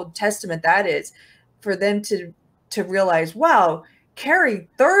powerful testament that is, for them to realize, wow, Keri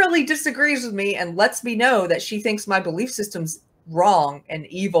thoroughly disagrees with me and lets me know that she thinks my belief system's wrong and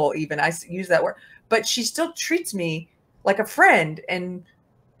evil. Even I use that word, but she still treats me like a friend and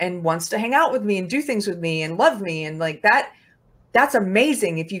wants to hang out with me and do things with me and love me. And like that's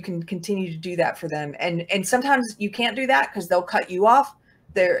amazing if you can continue to do that for them. And sometimes you can't do that because they'll cut you off.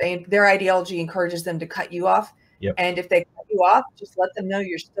 Their ideology encourages them to cut you off. Yep. And if they cut you off, just let them know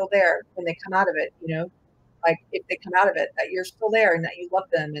you're still there when they come out of it, you know, like if they come out of it, that you're still there and that you love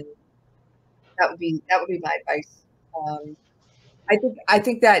them. And that would be my advice. I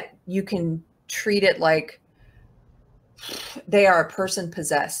think that you can treat it like they are a person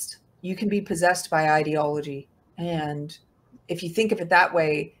possessed. You can be possessed by ideology. And if you think of it that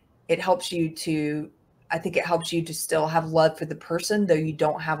way, it helps you to still have love for the person, though you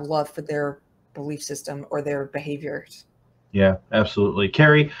don't have love for their belief system or their behaviors. Yeah, absolutely.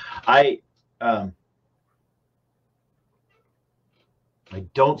 Keri, I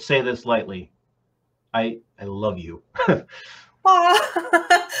don't say this lightly. I love you. Well,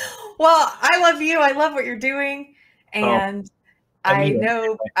 I love you. I love what you're doing. And I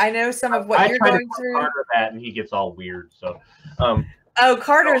know some of what you're going through. Carter that, and he gets all weird. So,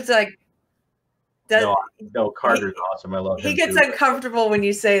 Carter's like, no, Carter's awesome. I love him. He gets uncomfortable when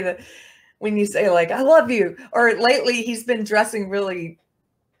you say like, I love you. Or lately, he's been dressing really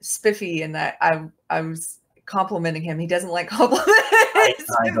spiffy, and I was complimenting him. He doesn't like compliments.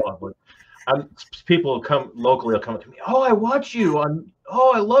 I know. People will come locally. Will come up to me. Oh, I watch you on.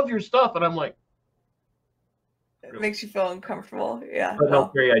 Oh, I love your stuff, and I'm like. It makes you feel uncomfortable. Yeah. But no,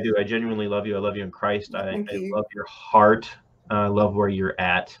 Keri, I do. I genuinely love you. I love you in Christ. I love your heart. I love where you're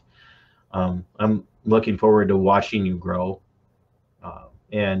at. I'm looking forward to watching you grow.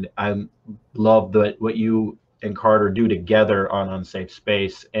 And I love what you and Carter do together on Unsafe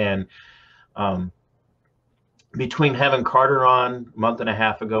Space. And between having Carter on a month and a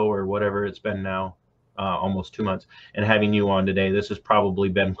half ago or whatever it's been now, almost 2 months, and having you on today, this has probably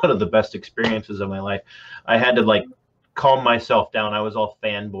been one of the best experiences of my life. I had to like calm myself down. I was all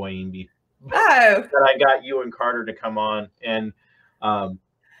fanboying that I got you and Carter to come on, and not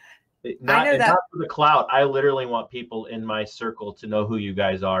for the clout. I literally want people in my circle to know who you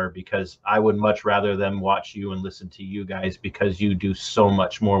guys are, because I would much rather them watch you and listen to you guys, because you do so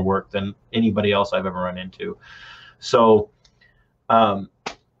much more work than anybody else I've ever run into. So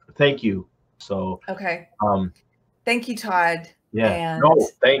thank you. So okay. Thank you, Todd. Yeah. And,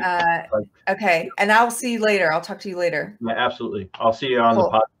 thanks. Okay. And I'll see you later. I'll talk to you later. Yeah, absolutely. I'll see you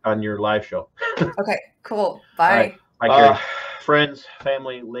on on your live show. Okay, cool. Bye. Right. Bye, Keri. Friends,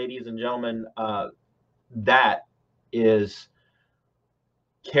 family, ladies and gentlemen, that is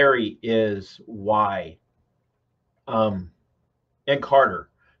Keri is why, and Carter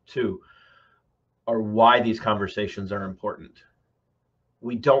too, are why these conversations are important.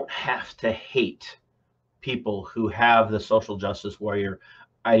 We don't have to hate people who have the social justice warrior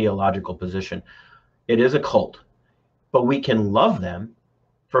ideological position. It is a cult, but we can love them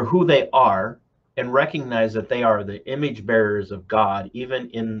for who they are and recognize that they are the image bearers of God, even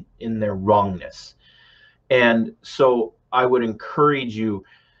in their wrongness. And so I would encourage you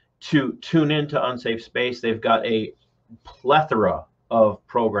to tune into Unsafe Space. They've got a plethora of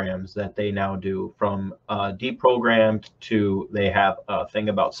programs that they now do, from deprogrammed to they have a thing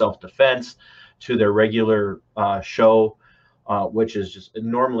about self-defense to their regular show, which is just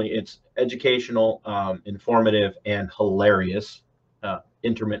normally it's educational, informative, and hilarious,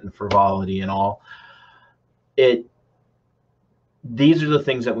 intermittent frivolity and all. These are the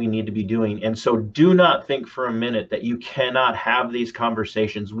things that we need to be doing. And so do not think for a minute that you cannot have these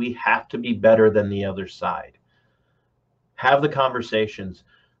conversations. We have to be better than the other side. Have the conversations,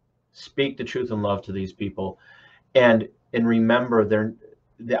 speak the truth and love to these people, and remember,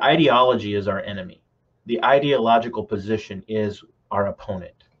 the ideology is our enemy. The ideological position is our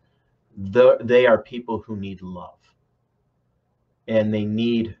opponent. They are people who need love, and they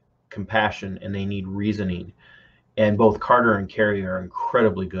need compassion, and they need reasoning. And both Carter and Keri are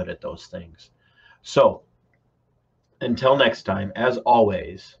incredibly good at those things. So until next time, as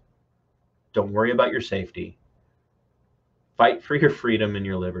always, don't worry about your safety. Fight for your freedom and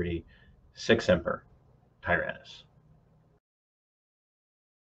your liberty. Sic Semper Tyrannis.